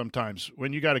 too. Sometimes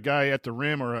when you got a guy at the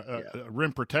rim or a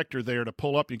rim protector there to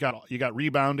pull up, you got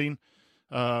rebounding.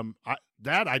 I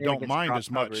don't mind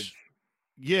as much. Coverage.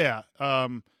 Yeah,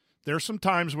 there's some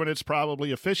times when it's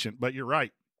probably efficient, but you're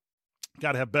right.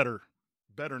 Got to have better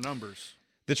numbers.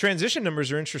 The transition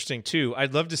numbers are interesting too.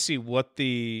 I'd love to see what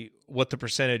the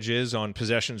percentage is on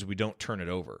possessions we don't turn it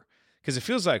over, because it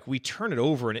feels like we turn it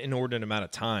over an inordinate amount of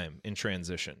time in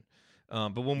transition.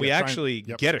 But when we actually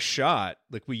get a shot,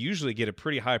 like we usually get a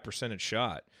pretty high percentage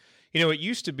shot. It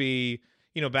used to be,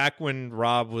 back when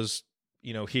Rob was,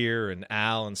 here and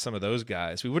Al and some of those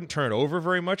guys, we wouldn't turn it over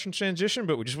very much in transition,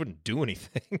 but we just wouldn't do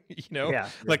anything.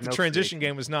 Like the transition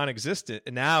game was non-existent.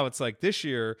 And now it's like this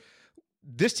year,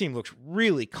 this team looks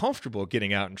really comfortable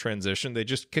getting out in transition. They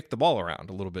just kick the ball around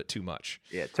a little bit too much.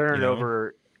 Yeah, turn it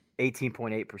over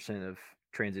 18.8% of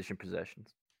transition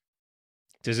possessions.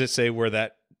 Does it say where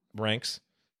that ranks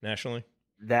nationally?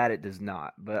 That it does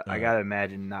not, but I gotta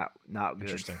imagine not good.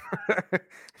 Interesting.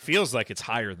 Feels like it's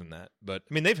higher than that, but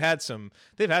I mean they've had some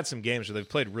games where they've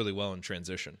played really well in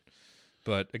transition,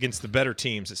 but against the better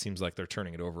teams, it seems like they're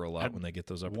turning it over a lot when they get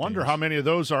those opportunities. Wonder how many of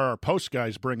those are our post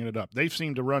guys bringing it up. They've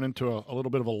seemed to run into a little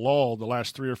bit of a lull the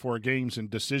last 3 or 4 games in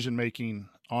decision making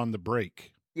on the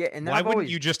break. Yeah, and why wouldn't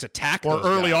you just attack or those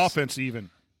early guys? offense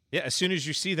even? Yeah, as soon as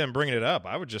you see them bringing it up,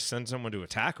 I would just send someone to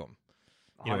attack them.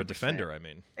 A 100%. defender. I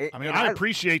mean, I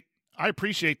appreciate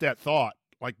that thought.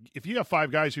 Like, if you have 5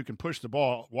 guys who can push the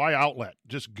ball, why outlet?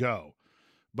 Just go.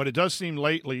 But it does seem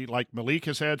lately like Malik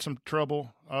has had some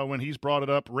trouble when he's brought it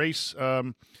up. Race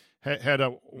had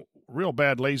a real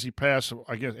bad lazy pass,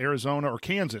 I guess, Arizona or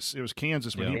Kansas. It was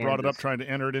Kansas when he brought it up trying to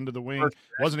enter it into the wing.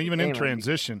 Wasn't even in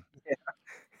transition.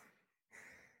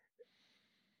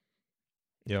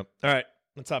 Yep. All right.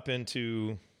 Let's hop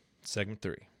into segment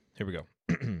 3. Here we go.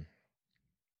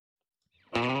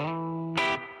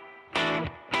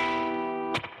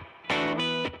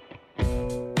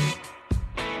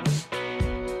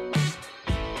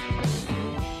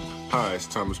 Hi, it's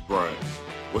Thomas Bryant.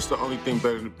 What's the only thing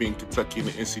better than being Kentucky in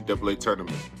the NCAA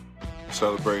tournament?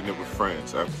 Celebrating it with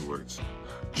friends afterwards.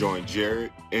 Join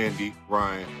Jared, Andy,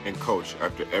 Ryan, and Coach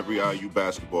after every IU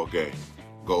basketball game.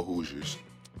 Go Hoosiers.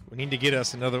 We need to get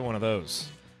us another one of those.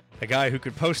 A guy who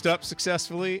could post up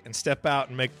successfully and step out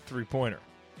and make the three-pointer.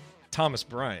 Thomas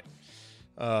Bryant.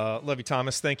 Love you,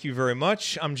 Thomas. Thank you very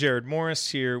much. I'm Jared Morris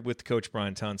here with Coach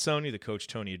Brian Tonsoni, the Coach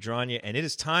Tony Adranya, and it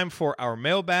is time for our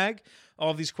mailbag.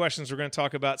 All of these questions we're going to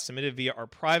talk about submitted via our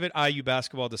private IU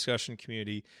basketball discussion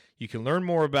community. You can learn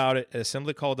more about it at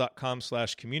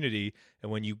assemblycall.com/community.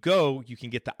 And when you go, you can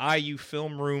get the IU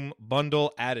Film Room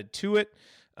bundle added to it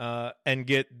and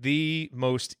get the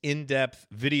most in-depth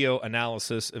video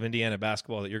analysis of Indiana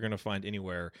basketball that you're going to find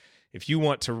anywhere. If you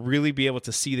want to really be able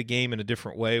to see the game in a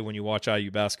different way when you watch IU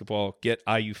basketball, get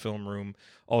IU Film Room.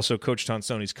 Also, Coach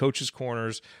Tonsoni's Coach's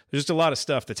Corners. There's just a lot of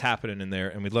stuff that's happening in there,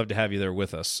 and we'd love to have you there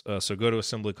with us. So go to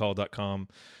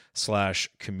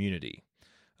assemblycall.com/community.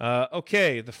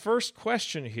 Okay, the first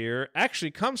question here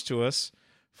actually comes to us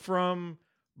from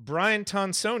Brian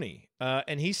Tonsoni,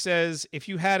 and he says, if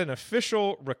you had an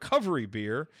official recovery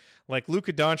beer like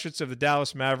Luka Doncic of the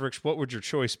Dallas Mavericks, what would your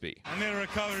choice be? I need a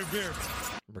recovery beer.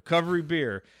 Recovery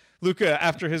beer. Luka,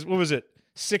 after his, what was it,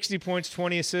 60 points,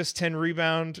 20 assists, 10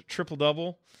 rebound,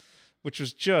 triple-double, which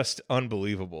was just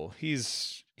unbelievable.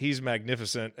 He's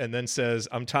magnificent, and then says,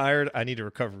 I'm tired, I need a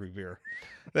recovery beer.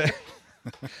 The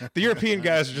European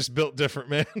guys are just built different,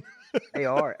 man. They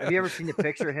are. Have you ever seen the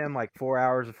picture of him like 4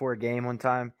 hours before a game one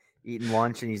time, eating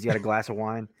lunch, and he's got a glass of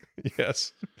wine?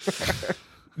 Yes.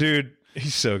 Dude,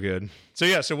 he's so good.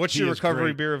 So what's your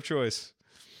recovery beer of choice?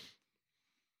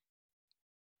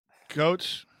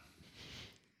 Coach?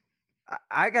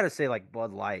 I gotta say, like,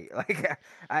 Bud Light. Like,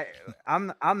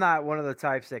 I'm not one of the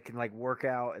types that can like work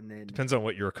out and then depends on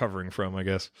what you're recovering from, I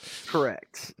guess.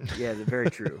 Correct. Yeah, very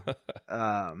true.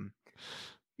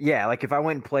 Yeah, like if I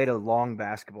went and played a long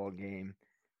basketball game,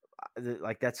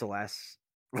 like that's the last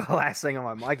thing on my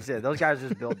mind. Like I said, those guys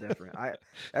just built different. I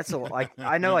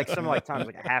know like some like times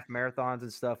like half marathons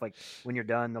and stuff. Like when you're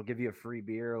done, they'll give you a free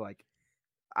beer. Like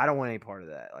I don't want any part of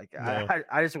that. Like no.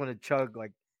 I just want to chug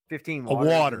like 15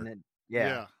 water. And then,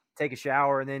 yeah, take a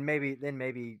shower, and then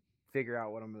maybe figure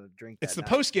out what I'm going to drink. It's the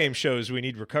post-game shows we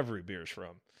need recovery beers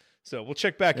from. So we'll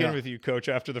check back in with you, Coach,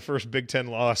 after the first Big Ten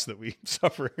loss that we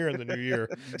suffer here in the new year.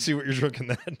 See what you're drinking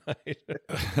that night.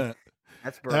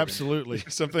 That's bourbon. Absolutely.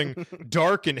 Something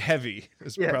dark and heavy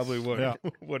is probably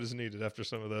what is needed after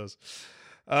some of those.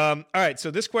 All right,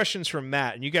 so this question's from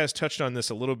Matt, and you guys touched on this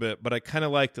a little bit, but I kind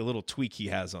of like the little tweak he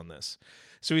has on this.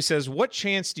 So he says, what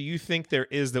chance do you think there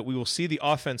is that we will see the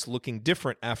offense looking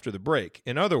different after the break?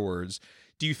 In other words,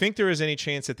 do you think there is any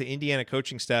chance that the Indiana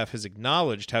coaching staff has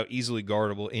acknowledged how easily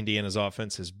guardable Indiana's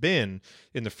offense has been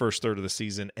in the first third of the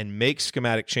season and make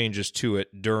schematic changes to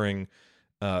it during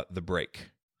the break?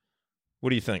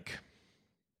 What do you think?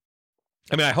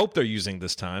 I mean, I hope they're using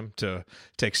this time to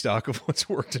take stock of what's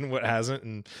worked and what hasn't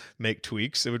and make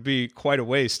tweaks. It would be quite a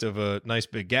waste of a nice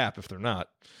big gap if they're not.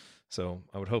 So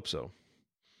I would hope so.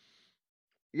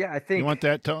 Yeah, I think you want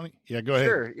that, Tony. Yeah, go ahead.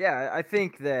 Sure. Yeah, I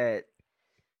think that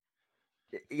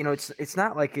it's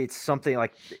not like it's something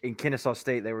like in Kennesaw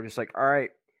State they were just like, all right,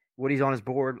 Woody's on his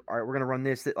board. All right, we're gonna run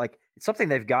this. Like it's something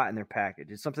they've got in their package.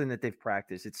 It's something that they've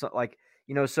practiced. It's not like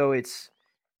so it's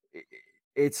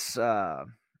so it's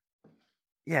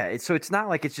not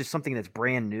like it's just something that's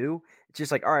brand new. It's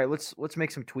just like, all right, let's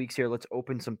make some tweaks here. Let's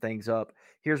open some things up.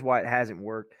 Here's why it hasn't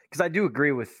worked. Because I do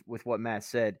agree with what Matt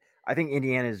said. I think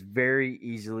Indiana is very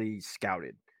easily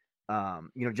scouted.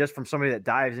 Just from somebody that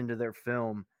dives into their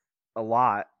film a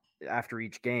lot after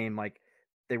each game, like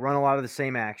they run a lot of the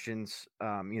same actions.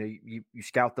 You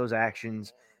scout those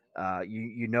actions.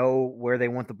 You know where they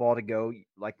want the ball to go.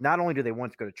 Like not only do they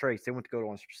want to go to trace, they want to go to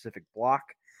one specific block.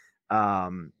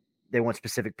 They want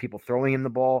specific people throwing him the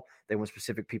ball. They want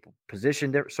specific people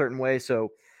positioned a certain way. So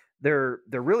they're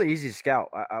really easy to scout.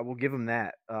 I will give them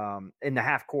that in the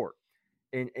half court.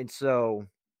 And so,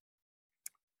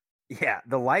 yeah,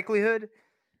 the likelihood,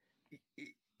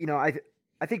 I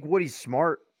think Woody's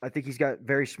smart. I think he's got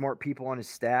very smart people on his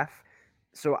staff.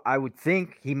 So I would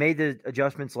think he made the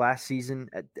adjustments last season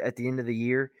at the end of the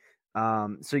year.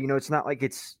 So, it's not like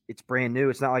it's brand new.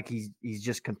 It's not like he's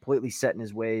just completely set in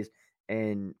his ways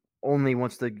and only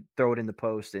wants to throw it in the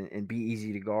post and be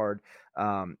easy to guard.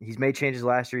 He's made changes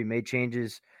last year. He made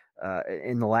changes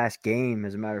in the last game,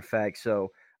 as a matter of fact.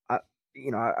 So,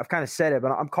 I've kind of said it,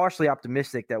 but I'm cautiously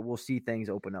optimistic that we'll see things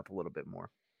open up a little bit more.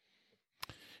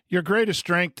 Your greatest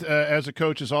strength as a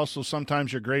coach is also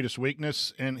sometimes your greatest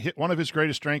weakness. And one of his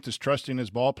greatest strengths is trusting his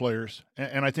ball players.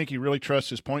 And I think he really trusts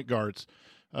his point guards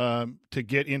to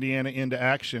get Indiana into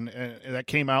action. And that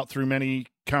came out through many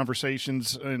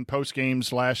conversations in post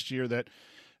games last year that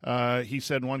he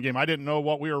said in one game, I didn't know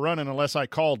what we were running unless I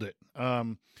called it.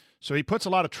 So he puts a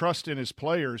lot of trust in his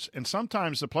players, and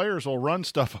sometimes the players will run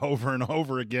stuff over and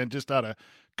over again just out of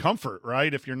comfort,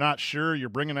 right? If you're not sure, you're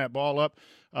bringing that ball up.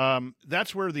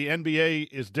 That's where the NBA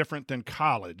is different than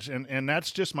college, and that's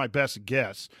just my best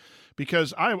guess.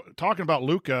 Because talking about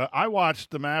Luka, I watched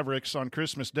the Mavericks on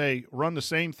Christmas Day run the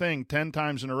same thing 10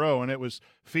 times in a row, and it was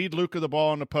feed Luka the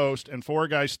ball in the post and 4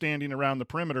 guys standing around the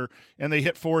perimeter, and they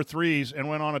hit 4 threes and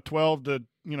went on a 12-2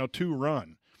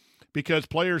 run. Because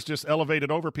players just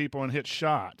elevated over people and hit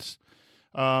shots.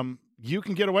 You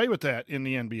can get away with that in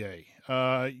the NBA.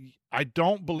 I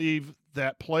don't believe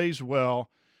that plays well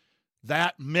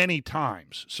that many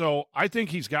times. So I think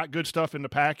he's got good stuff in the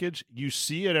package. You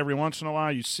see it every once in a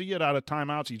while. You see it out of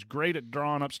timeouts. He's great at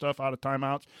drawing up stuff out of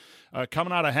timeouts.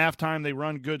 Coming out of halftime, they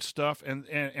run good stuff. And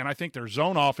I think their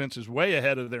zone offense is way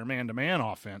ahead of their man-to-man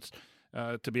offense.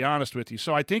 To be honest with you.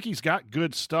 So I think he's got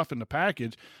good stuff in the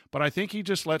package, but I think he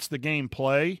just lets the game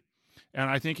play, and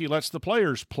I think he lets the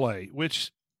players play,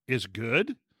 which is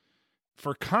good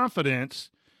for confidence.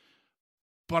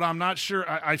 but I'm not sure.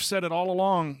 I've said it all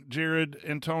along, Jared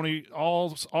and Tony,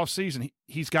 all off season.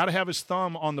 He's got to have his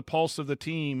thumb on the pulse of the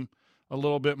team a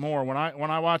little bit more. When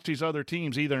I watch these other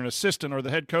teams, either an assistant or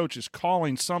the head coach is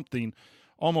calling something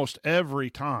almost every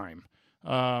time.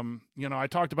 I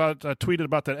tweeted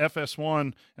about that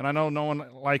FS1, and I know no one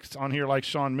likes on here like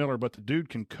Sean Miller, but the dude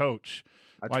can coach.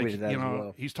 I tweeted that as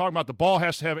well. He's talking about the ball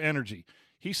has to have energy.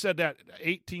 He said that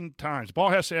 18 times. Ball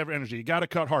has to have energy. You got to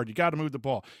cut hard. You got to move the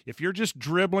ball. If you're just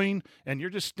dribbling and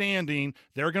you're just standing,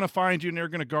 they're going to find you and they're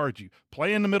going to guard you.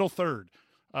 Play in the middle third.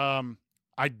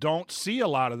 I don't see a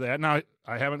lot of that. Now,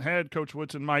 I haven't had Coach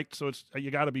Woodson mic'd, so you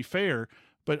got to be fair.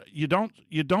 But you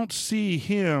don't see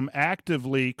him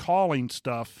actively calling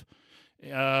stuff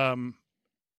on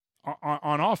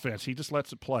offense. He just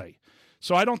lets it play.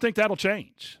 So I don't think that'll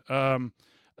change.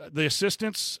 The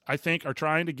assistants, I think, are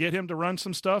trying to get him to run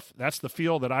some stuff. That's the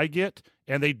feel that I get.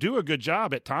 And they do a good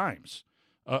job at times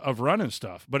of running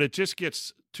stuff. But it just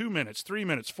gets 2 minutes, 3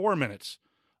 minutes, 4 minutes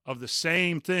of the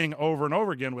same thing over and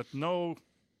over again with no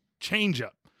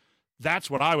change-up. That's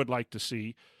what I would like to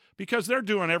see, because they're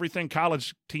doing everything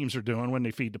college teams are doing when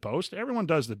they feed the post. Everyone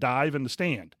does the dive and the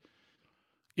stand.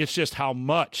 It's just how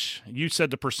much. You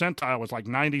said the percentile was like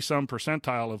 90-some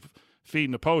percentile of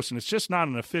feeding the post, and it's just not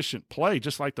an efficient play,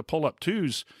 just like the pull-up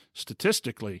twos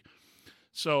statistically.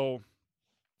 So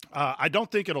I don't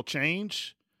think it'll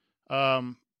change,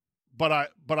 but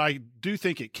I do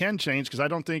think it can change, because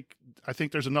I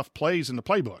think there's enough plays in the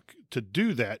playbook to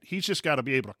do that. He's just got to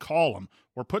be able to call them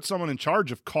or put someone in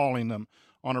charge of calling them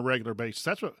on a regular basis.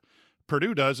 That's what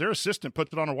Purdue does. Their assistant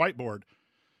puts it on a whiteboard.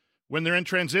 When they're in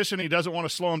transition, he doesn't want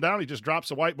to slow them down. He just drops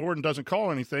the whiteboard and doesn't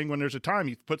call anything. When there's a time,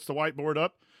 he puts the whiteboard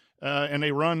up, and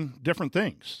they run different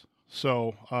things.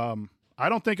 So I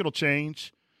don't think it'll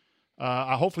change.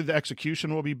 Hopefully the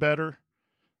execution will be better,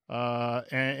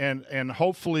 and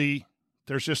hopefully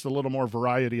there's just a little more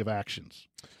variety of actions.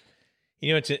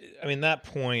 That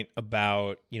point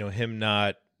about, him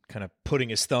not kind of putting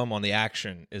his thumb on the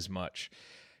action as much.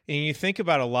 And you think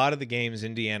about a lot of the games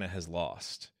Indiana has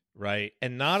lost, right?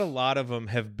 And not a lot of them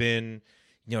have been,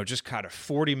 just kind of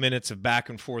 40 minutes of back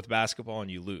and forth basketball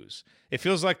and you lose. It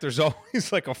feels like there's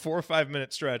always like a 4 or 5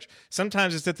 minute stretch.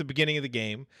 Sometimes it's at the beginning of the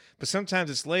game, but sometimes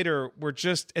it's later.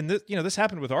 This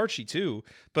happened with Archie too,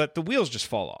 but the wheels just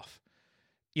fall off.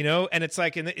 And it's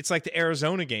like the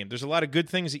Arizona game. There's a lot of good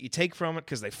things that you take from it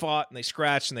because they fought and they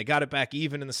scratched and they got it back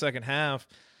even in the second half.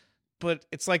 But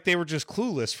it's like they were just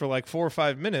clueless for like 4 or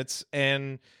 5 minutes,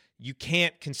 and you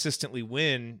can't consistently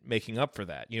win making up for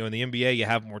that. In the NBA, you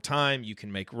have more time. You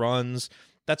can make runs.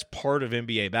 That's part of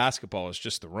NBA basketball, is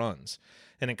just the runs.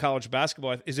 And in college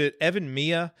basketball, is it Evan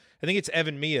Mia? I think it's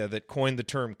Evan Mia that coined the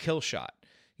term kill shot.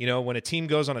 When a team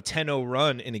goes on a 10-0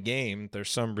 run in a game,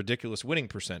 there's some ridiculous winning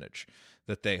percentage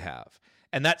that they have.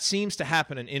 And that seems to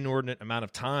happen an inordinate amount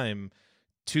of time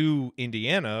to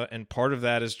Indiana, and part of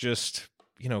that is just,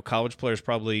 college players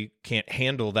probably can't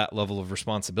handle that level of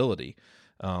responsibility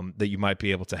that you might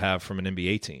be able to have from an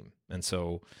NBA team. And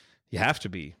so you have to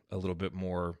be a little bit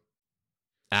more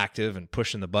active and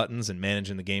pushing the buttons and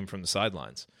managing the game from the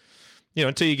sidelines.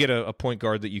 Until you get a point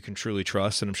guard that you can truly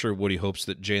trust. And I'm sure Woody hopes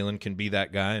that Jalen can be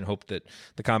that guy, and hope that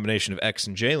the combination of X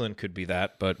and Jalen could be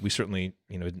that. But we certainly,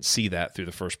 didn't see that through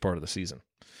the first part of the season.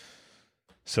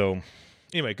 So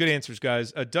anyway, good answers,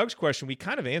 guys. Doug's question, we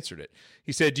kind of answered it.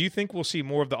 He said, do you think we'll see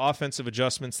more of the offensive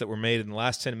adjustments that were made in the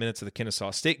last 10 minutes of the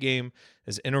Kennesaw State game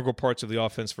as integral parts of the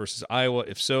offense versus Iowa?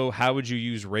 If so, how would you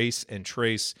use Race and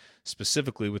Trace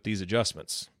specifically with these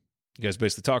adjustments? You guys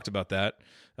basically talked about that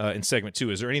in segment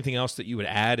 2. Is there anything else that you would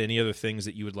add? Any other things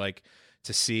that you would like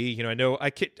to see? I know I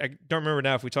don't remember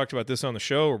now if we talked about this on the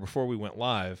show or before we went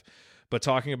live, but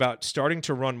talking about starting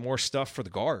to run more stuff for the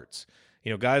guards.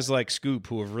 Guys like Scoop,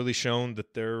 who have really shown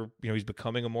that they're, he's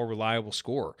becoming a more reliable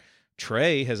scorer.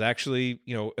 Trey has actually,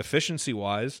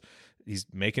 efficiency-wise, he's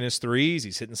making his threes.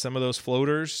 He's hitting some of those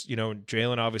floaters.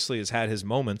 Jalen obviously has had his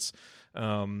moments.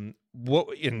 In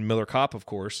Miller Kopp, of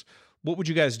course. What would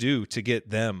you guys do to get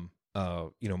them,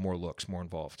 more looks, more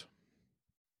involved?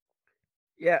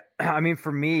 Yeah,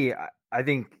 for me, I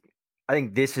think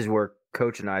this is where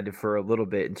Coach and I differ a little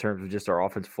bit in terms of just our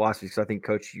offensive philosophy. Because I think,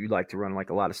 Coach, you like to run like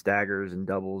a lot of staggers and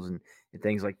doubles and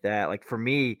things like that. Like for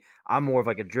me, I'm more of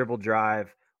like a dribble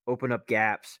drive, open up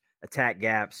gaps, attack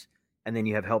gaps, and then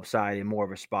you have help side and more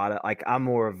of a spot up. Like I'm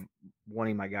more of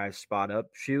wanting my guys spot up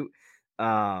shoot.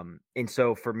 And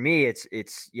so for me, it's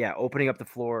opening up the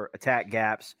floor, attack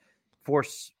gaps,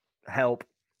 force help,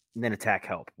 and then attack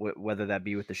help, whether that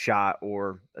be with the shot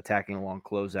or attacking a long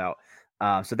closeout.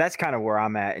 So that's kind of where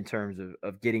I'm at in terms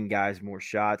of getting guys more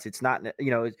shots. It's not,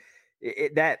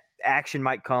 that action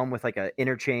might come with like a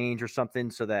interchange or something,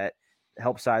 so that the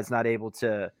help side's not able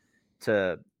to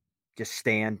just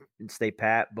stand and stay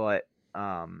pat. But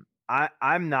I'm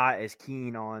not as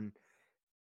keen on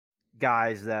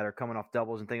guys that are coming off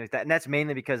doubles and things like that. And that's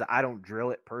mainly because I don't drill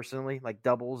it personally, like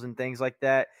doubles and things like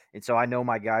that. And so I know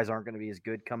my guys aren't going to be as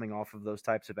good coming off of those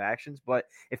types of actions. But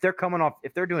if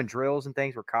they're doing drills and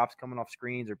things where Kopp's coming off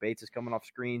screens or Bates is coming off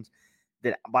screens,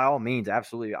 then by all means,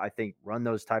 absolutely, I think run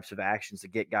those types of actions to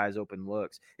get guys open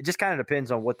looks. It just kind of depends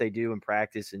on what they do in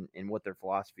practice and what their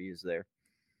philosophy is there.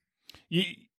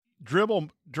 Dribble,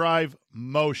 drive,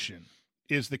 motion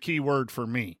is the key word for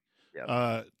me.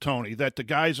 Yep. Tony, that the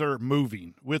guys are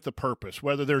moving with the purpose,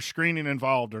 whether there's screening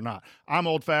involved or not. I'm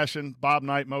old-fashioned Bob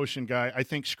Knight motion guy. I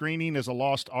think screening is a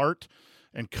lost art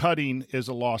and cutting is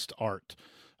a lost art.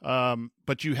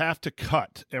 But you have to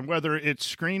cut, and whether it's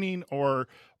screening or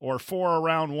 4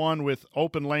 around 1 with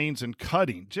open lanes and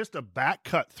cutting, just a back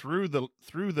cut through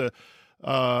the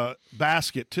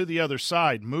basket to the other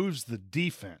side moves the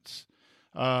defense.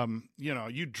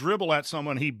 You dribble at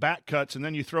someone, he back cuts, and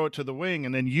then you throw it to the wing,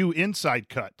 and then you inside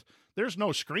cut. There's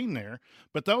no screen there,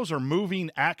 but those are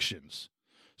moving actions.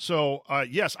 So,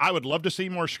 yes, I would love to see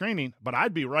more screening, but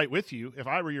I'd be right with you if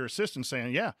I were your assistant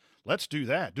saying, yeah, let's do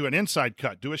that. Do an inside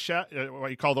cut. Do what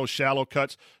you call those shallow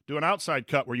cuts. Do an outside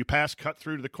cut where you pass, cut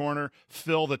through to the corner,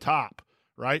 fill the top,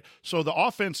 right? So the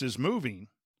offense is moving,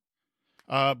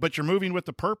 but you're moving with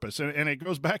the purpose. And it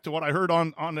goes back to what I heard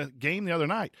on the game the other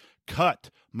night. Cut,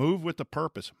 move with the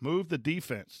purpose, move the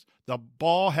defense. The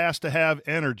ball has to have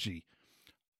energy.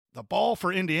 The ball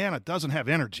for Indiana doesn't have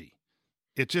energy.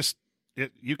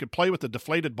 You could play with a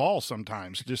deflated ball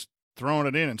sometimes, just throwing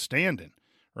it in and standing,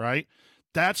 right?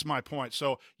 That's my point.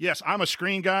 So, yes, I'm a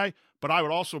screen guy, but I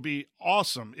would also be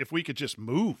awesome if we could just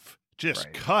move,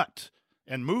 cut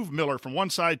and move Miller from one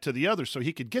side to the other so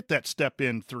he could get that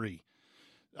step-in 3.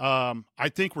 I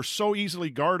think we're so easily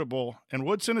guardable, and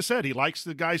Woodson has said he likes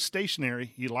the guys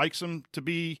stationary. He likes them to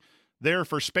be there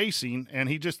for spacing, and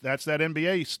that's that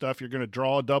NBA stuff. You're going to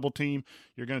draw a double team.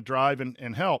 You're going to drive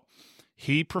and help.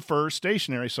 He prefers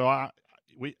stationary, so I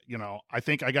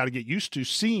think I got to get used to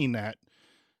seeing that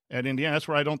at Indiana. That's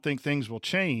where I don't think things will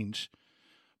change.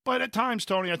 But at times,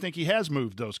 Tony, I think he has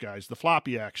moved those guys. The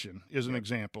floppy action is an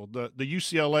example. The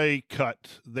UCLA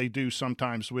cut they do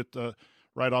sometimes with the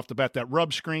right off the bat, that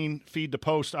rub screen, feed the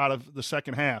post out of the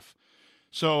second half.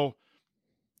 So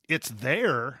it's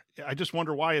there. I just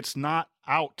wonder why it's not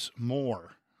out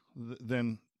more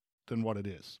than what it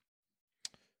is.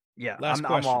 Yeah,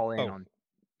 I'm all in on.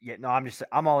 Yeah, no,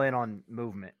 I'm all in on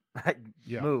movement.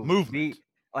 Movement.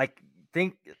 I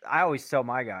always tell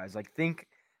my guys, think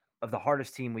of the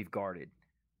hardest team we've guarded.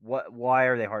 Why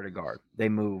are they hard to guard? They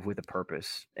move with a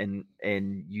purpose, and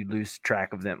you lose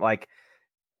track of them.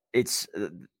 It's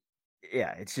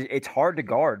hard to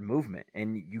guard movement,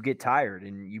 and you get tired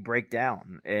and you break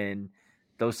down, and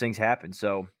those things happen.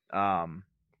 So I'm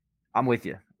with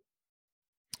you.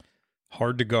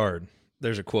 Hard to guard.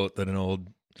 There's a quote that an old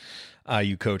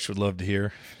IU coach would love to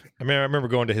hear. I remember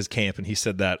going to his camp, and he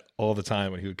said that all the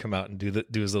time when he would come out and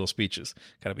do his little speeches.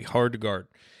 Got to be hard to guard.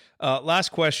 Last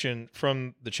question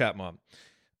from the chat mob.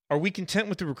 Are we content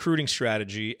with the recruiting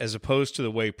strategy as opposed to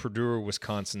the way Purdue or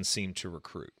Wisconsin seem to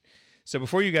recruit? So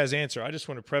before you guys answer, I just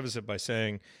want to preface it by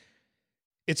saying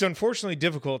it's unfortunately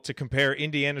difficult to compare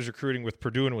Indiana's recruiting with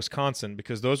Purdue and Wisconsin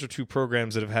because those are two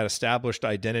programs that have had established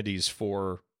identities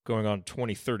for going on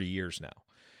 20, 30 years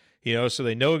now. So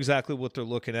they know exactly what they're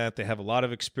looking at. They have a lot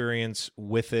of experience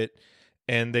with it,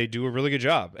 and they do a really good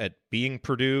job at being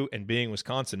Purdue and being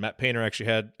Wisconsin. Matt Painter actually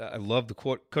had, I love the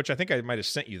quote, Coach, I think I might have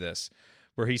sent you this,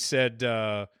 where he said,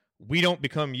 we don't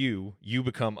become you, you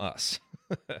become us,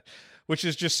 which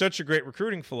is just such a great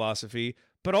recruiting philosophy,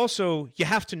 but also you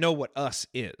have to know what us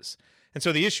is. And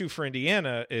so the issue for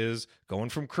Indiana is going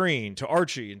from Crean to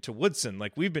Archie and to Woodson.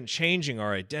 We've been changing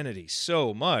our identity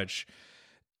so much,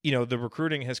 the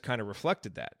recruiting has kind of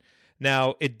reflected that.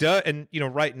 Now it does. And,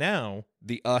 right now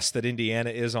the us that Indiana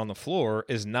is on the floor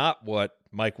is not what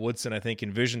Mike Woodson, I think,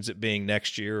 envisions it being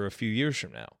next year or a few years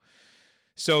from now.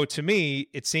 So to me,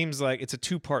 it seems like it's a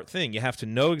two-part thing. You have to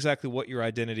know exactly what your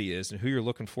identity is and who you're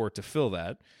looking for to fill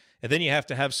that. And then you have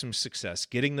to have some success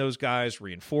getting those guys,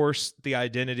 reinforce the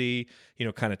identity,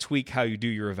 kind of tweak how you do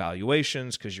your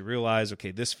evaluations because you realize,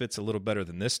 okay, this fits a little better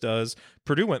than this does.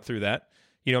 Purdue went through that.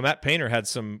 Matt Painter had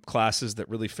some classes that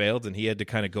really failed, and he had to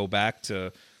kind of go back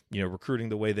to, recruiting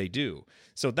the way they do.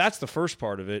 So that's the first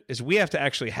part of it, is we have to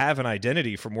actually have an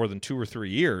identity for more than 2 or 3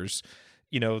 years,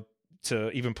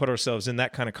 to even put ourselves in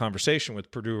that kind of conversation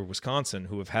with Purdue or Wisconsin,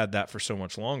 who have had that for so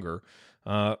much longer.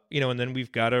 And then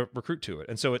we've got to recruit to it.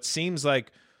 And so it seems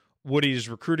like Woody's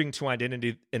recruiting to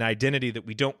an identity that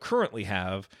we don't currently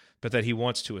have, but that he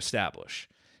wants to establish.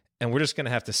 And we're just going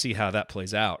to have to see how that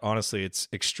plays out. Honestly, it's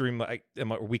extremely.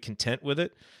 Are we content with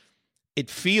it? It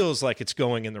feels like it's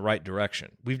going in the right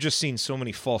direction. We've just seen so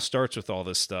many false starts with all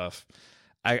this stuff.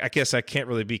 I guess I can't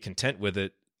really be content with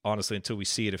it, honestly, until we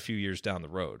see it a few years down the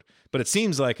road. But it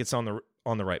seems like it's on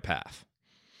the right path.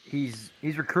 He's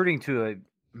recruiting to a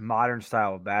modern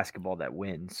style of basketball that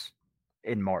wins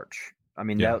in March. I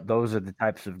mean, those are the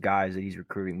types of guys that he's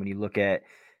recruiting. When you look at,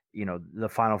 the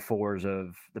Final Fours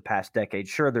of the past decade,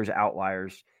 sure, there's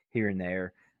outliers here and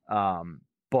there,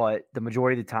 but the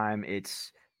majority of the time,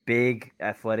 it's big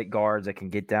athletic guards that can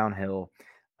get downhill.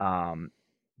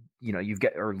 You've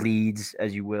got, or leads,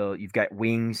 as you will. You've got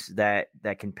wings that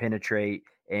can penetrate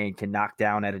and can knock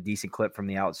down at a decent clip from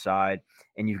the outside,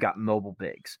 and you've got mobile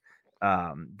bigs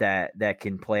that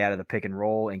can play out of the pick and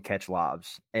roll and catch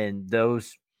lobs. And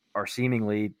those are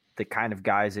seemingly the kind of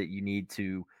guys that you need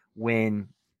to win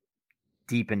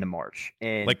deep into March.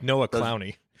 And like Noah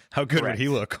Clowney. How good would he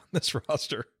look on this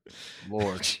roster?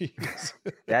 Lord,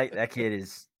 that kid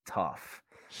is tough.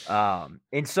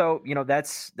 And so,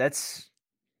 that's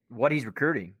what he's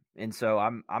recruiting. And so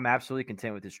I'm absolutely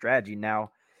content with his strategy.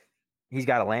 Now he's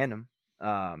got to land him.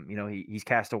 He's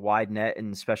cast a wide net,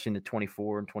 and especially in the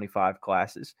 24 and 25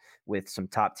 classes with some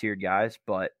top tiered guys.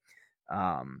 But,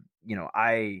 I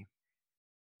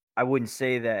wouldn't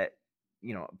say that,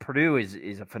 Purdue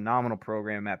is a phenomenal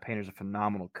program. Matt Painter's a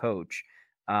phenomenal coach.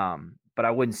 But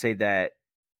I wouldn't say that,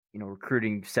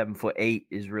 recruiting 7'8"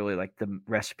 is really like the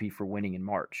recipe for winning in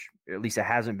March. Or at least it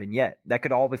hasn't been yet. That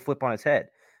could all be flip on its head,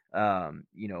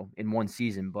 in one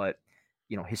season. But,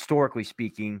 historically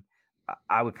speaking,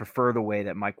 I would prefer the way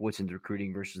that Mike Woodson's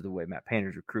recruiting versus the way Matt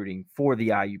Painter's recruiting for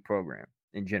the IU program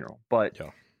in general. But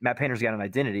Matt Painter's got an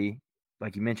identity,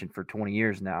 like you mentioned, for 20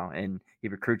 years now, and he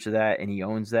recruits to that and he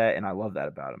owns that, and I love that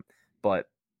about him. But,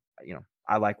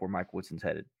 I like where Mike Woodson's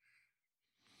headed.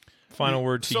 Final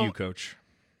word to you, Coach.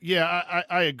 Yeah,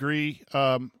 I agree.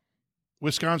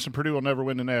 Wisconsin Purdue will never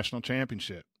win the national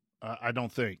championship. I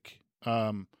don't think.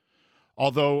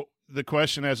 Although the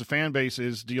question as a fan base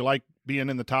is, do you like being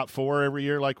in the top four every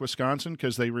year like Wisconsin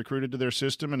because they recruited to their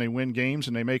system and they win games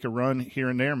and they make a run here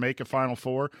and there, make a Final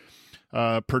Four?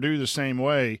 Purdue the same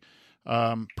way.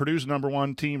 Purdue's number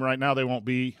one team right now. They won't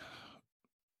be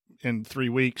in 3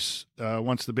 weeks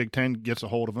once the Big Ten gets a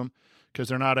hold of them, because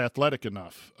they're not athletic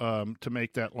enough to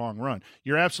make that long run.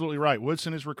 You're absolutely right.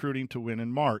 Woodson is recruiting to win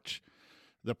in March.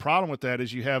 The problem with that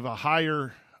is you have a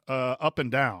higher up and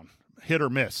down, hit or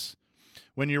miss.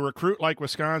 When you recruit like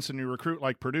Wisconsin, you recruit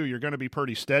like Purdue, you're going to be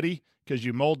pretty steady because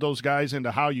you mold those guys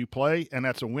into how you play, and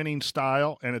that's a winning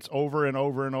style, and it's over and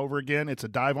over and over again. It's a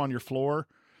dive on your floor.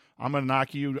 I'm going to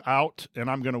knock you out, and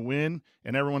I'm going to win,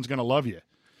 and everyone's going to love you.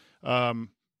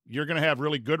 You're going to have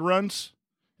really good runs,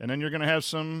 and then you're going to have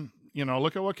some –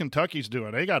 look at what Kentucky's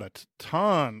doing. They got a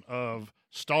ton of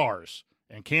stars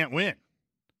and can't win,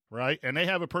 right? And they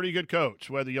have a pretty good coach,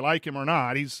 whether you like him or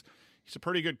not. He's a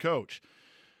pretty good coach.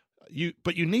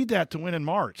 But you need that to win in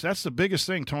March. That's the biggest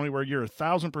thing, Tony, where you're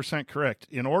 1,000% correct.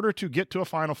 In order to get to a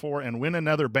Final Four and win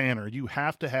another banner, you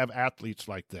have to have athletes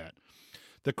like that.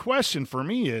 The question for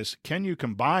me is, can you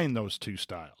combine those two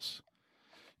styles?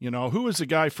 Who was the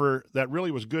guy that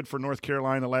really was good for North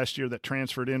Carolina last year that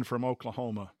transferred in from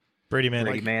Oklahoma? Brady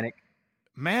Manick.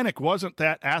 Manick wasn't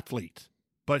that athlete,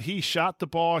 but he shot the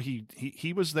ball.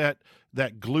 He was that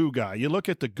glue guy. You look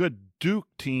at the good Duke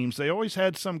teams, they always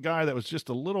had some guy that was just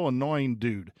a little annoying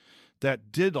dude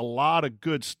that did a lot of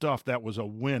good stuff that was a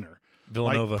winner.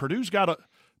 Villanova. Like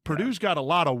Purdue's got a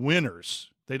lot of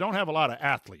winners. They don't have a lot of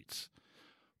athletes.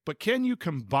 But can you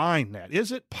combine that?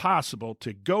 Is it possible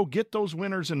to go get those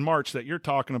winners in March that you're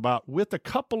talking about with a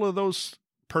couple of those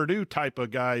Purdue type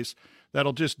of guys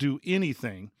that'll just do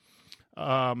anything?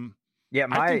 I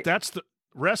think that's the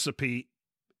recipe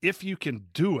if you can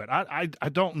do it. I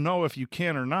don't know if you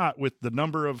can or not with the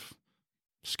number of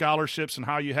scholarships and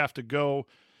how you have to go.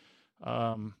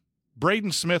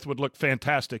 Braden Smith would look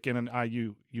fantastic in an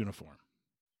IU uniform.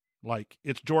 Like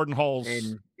it's Jordan Hall's.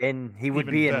 And he would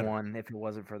be in one if it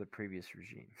wasn't for the previous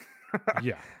regime.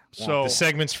 Yeah. So the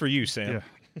segment's for you, Sam.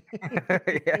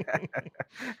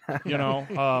 Yeah.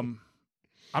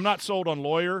 I'm not sold on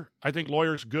Lawyer. I think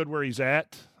Lawyer's good where he's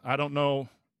at. I don't know,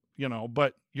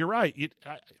 but you're right.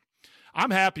 I'm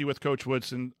happy with Coach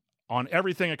Woodson on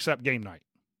everything except game night.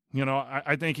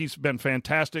 I think he's been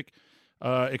fantastic,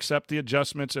 except the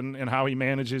adjustments and how he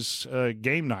manages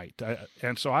game night.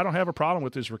 And so I don't have a problem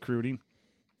with his recruiting.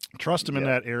 Trust him in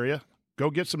that area. Go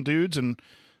get some dudes and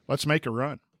let's make a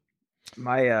run.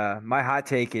 My hot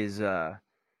take is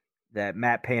that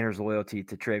Matt Painter's loyalty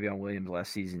to Travion Williams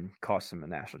last season cost him a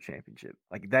national championship.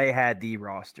 Like they had the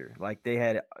roster, like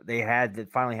they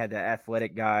finally had that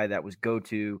athletic guy that was going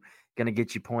to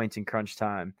get you points in crunch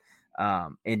time.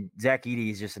 And Zach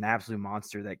Edey is just an absolute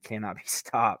monster that cannot be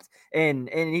stopped. And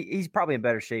he's probably in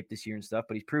better shape this year and stuff,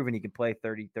 but he's proven he can play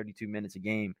 30, 32 minutes a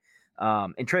game.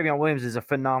 And Travion Williams is a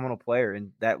phenomenal player,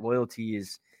 and that loyalty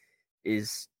is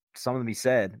something to be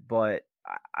said. But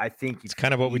I think it's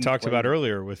kind of what we talked about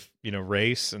earlier with,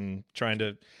 race and trying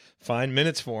to find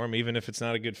minutes for him, even if it's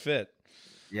not a good fit.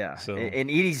 Yeah. So, and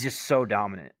Edey's just so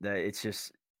dominant that it's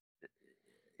just,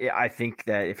 I think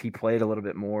that if he played a little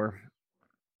bit more,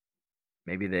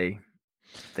 maybe they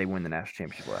win the national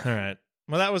championship last. All right.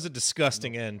 Well, that was a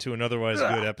disgusting end to an otherwise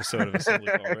good episode of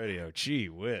Assembly Call Radio. Gee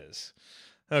whiz.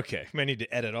 Okay, may need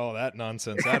to edit all that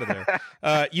nonsense out of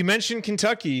there. You mentioned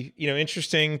Kentucky.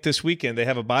 Interesting this weekend. They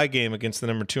have a bye game against the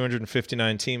number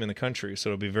 259 team in the country, so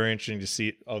it'll be very interesting to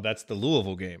see. Oh, that's the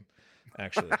Louisville game,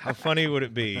 actually. How funny would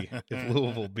it be if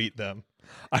Louisville beat them?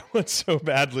 I want so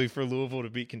badly for Louisville to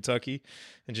beat Kentucky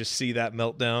and just see that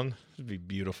meltdown. It'd be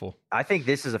beautiful. I think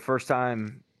this is the first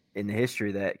time in the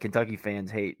history that Kentucky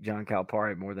fans hate John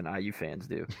Calipari more than IU fans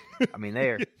do. I mean,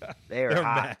 they're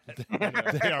hot.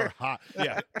 They are hot.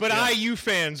 Yeah, but IU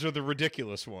fans are the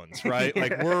ridiculous ones, right?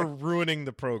 Like we're ruining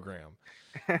the program.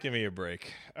 Give me a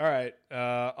break. All right.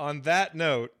 On that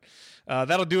note,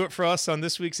 that'll do it for us on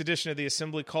this week's edition of the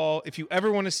Assembly Call. If you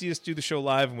ever want to see us do the show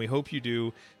live, and we hope you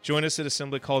do, join us at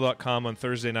assemblycall.com on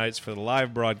Thursday nights for the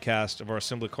live broadcast of our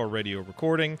Assembly Call radio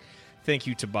recording. Thank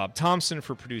you to Bob Thompson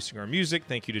for producing our music.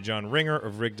 Thank you to John Ringer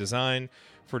of Rig Design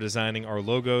for designing our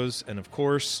logos. And, of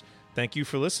course, thank you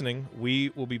for listening.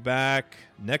 We will be back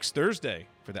next Thursday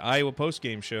for the Iowa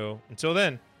postgame show. Until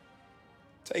then.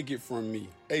 Take it from me,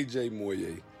 A.J.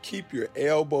 Moye. Keep your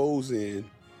elbows in,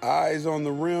 eyes on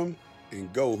the rim,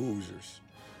 and go Hoosiers.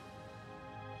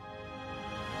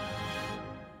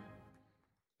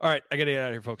 All right, I got to get out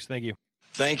of here, folks. Thank you.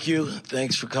 Thank you.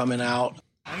 Thanks for coming out.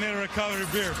 I need a recovery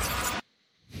beer.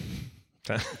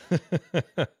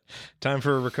 Time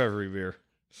for a recovery beer.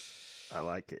 I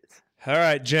like it. All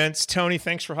right, gents. Tony,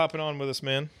 thanks for hopping on with us,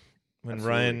 man. When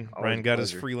Absolutely. Ryan got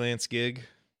his freelance gig,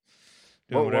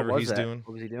 doing whatever he's doing.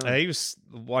 What was he doing? He was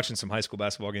watching some high school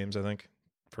basketball games, I think,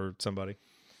 for somebody.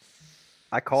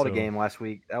 I called a game last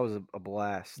week. That was a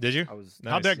blast. Did you? Nice.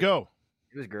 How'd that go?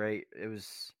 It was great. It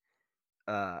was,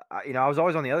 I was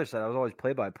always on the other side. I was always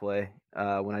play-by-play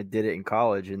when I did it in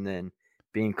college, and then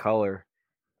being color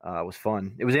was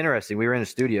fun. It was interesting. We were in a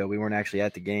studio. We weren't actually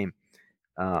at the game.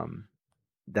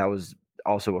 That was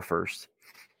also a first.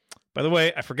 By the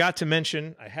way, I forgot to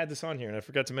mention, I had this on here, and I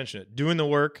forgot to mention it. Doing the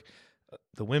work,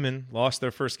 the women lost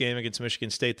their first game against Michigan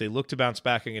State. They look to bounce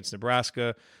back against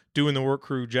Nebraska. Doing the work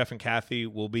crew, Jeff and Kathy,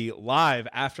 will be live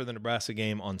after the Nebraska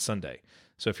game on Sunday.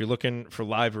 So if you're looking for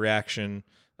live reaction,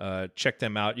 check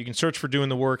them out. You can search for Doing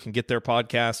the Work and get their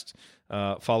podcast.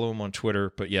 Follow them on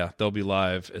Twitter. But yeah, they'll be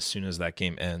live as soon as that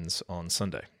game ends on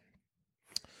Sunday.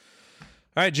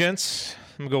 All right, gents,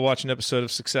 I'm gonna go watch an episode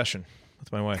of Succession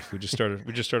with my wife. We just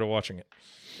started watching it.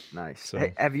 Nice. So,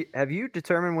 hey, have you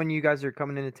determined when you guys are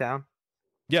coming into town?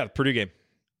 Yeah, the Purdue game,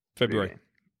 February. Purdue game.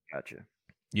 Gotcha.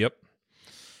 Yep.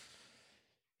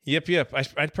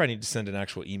 I'd probably need to send an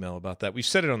actual email about that. We've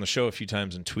said it on the show a few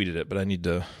times and tweeted it, but I need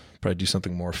to probably do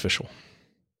something more official.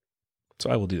 So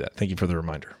I will do that. Thank you for the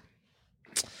reminder.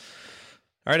 All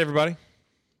right, everybody.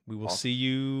 We will see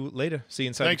you later. See you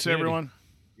inside. Thanks, everyone.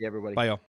 Yeah, everybody. Bye, y'all.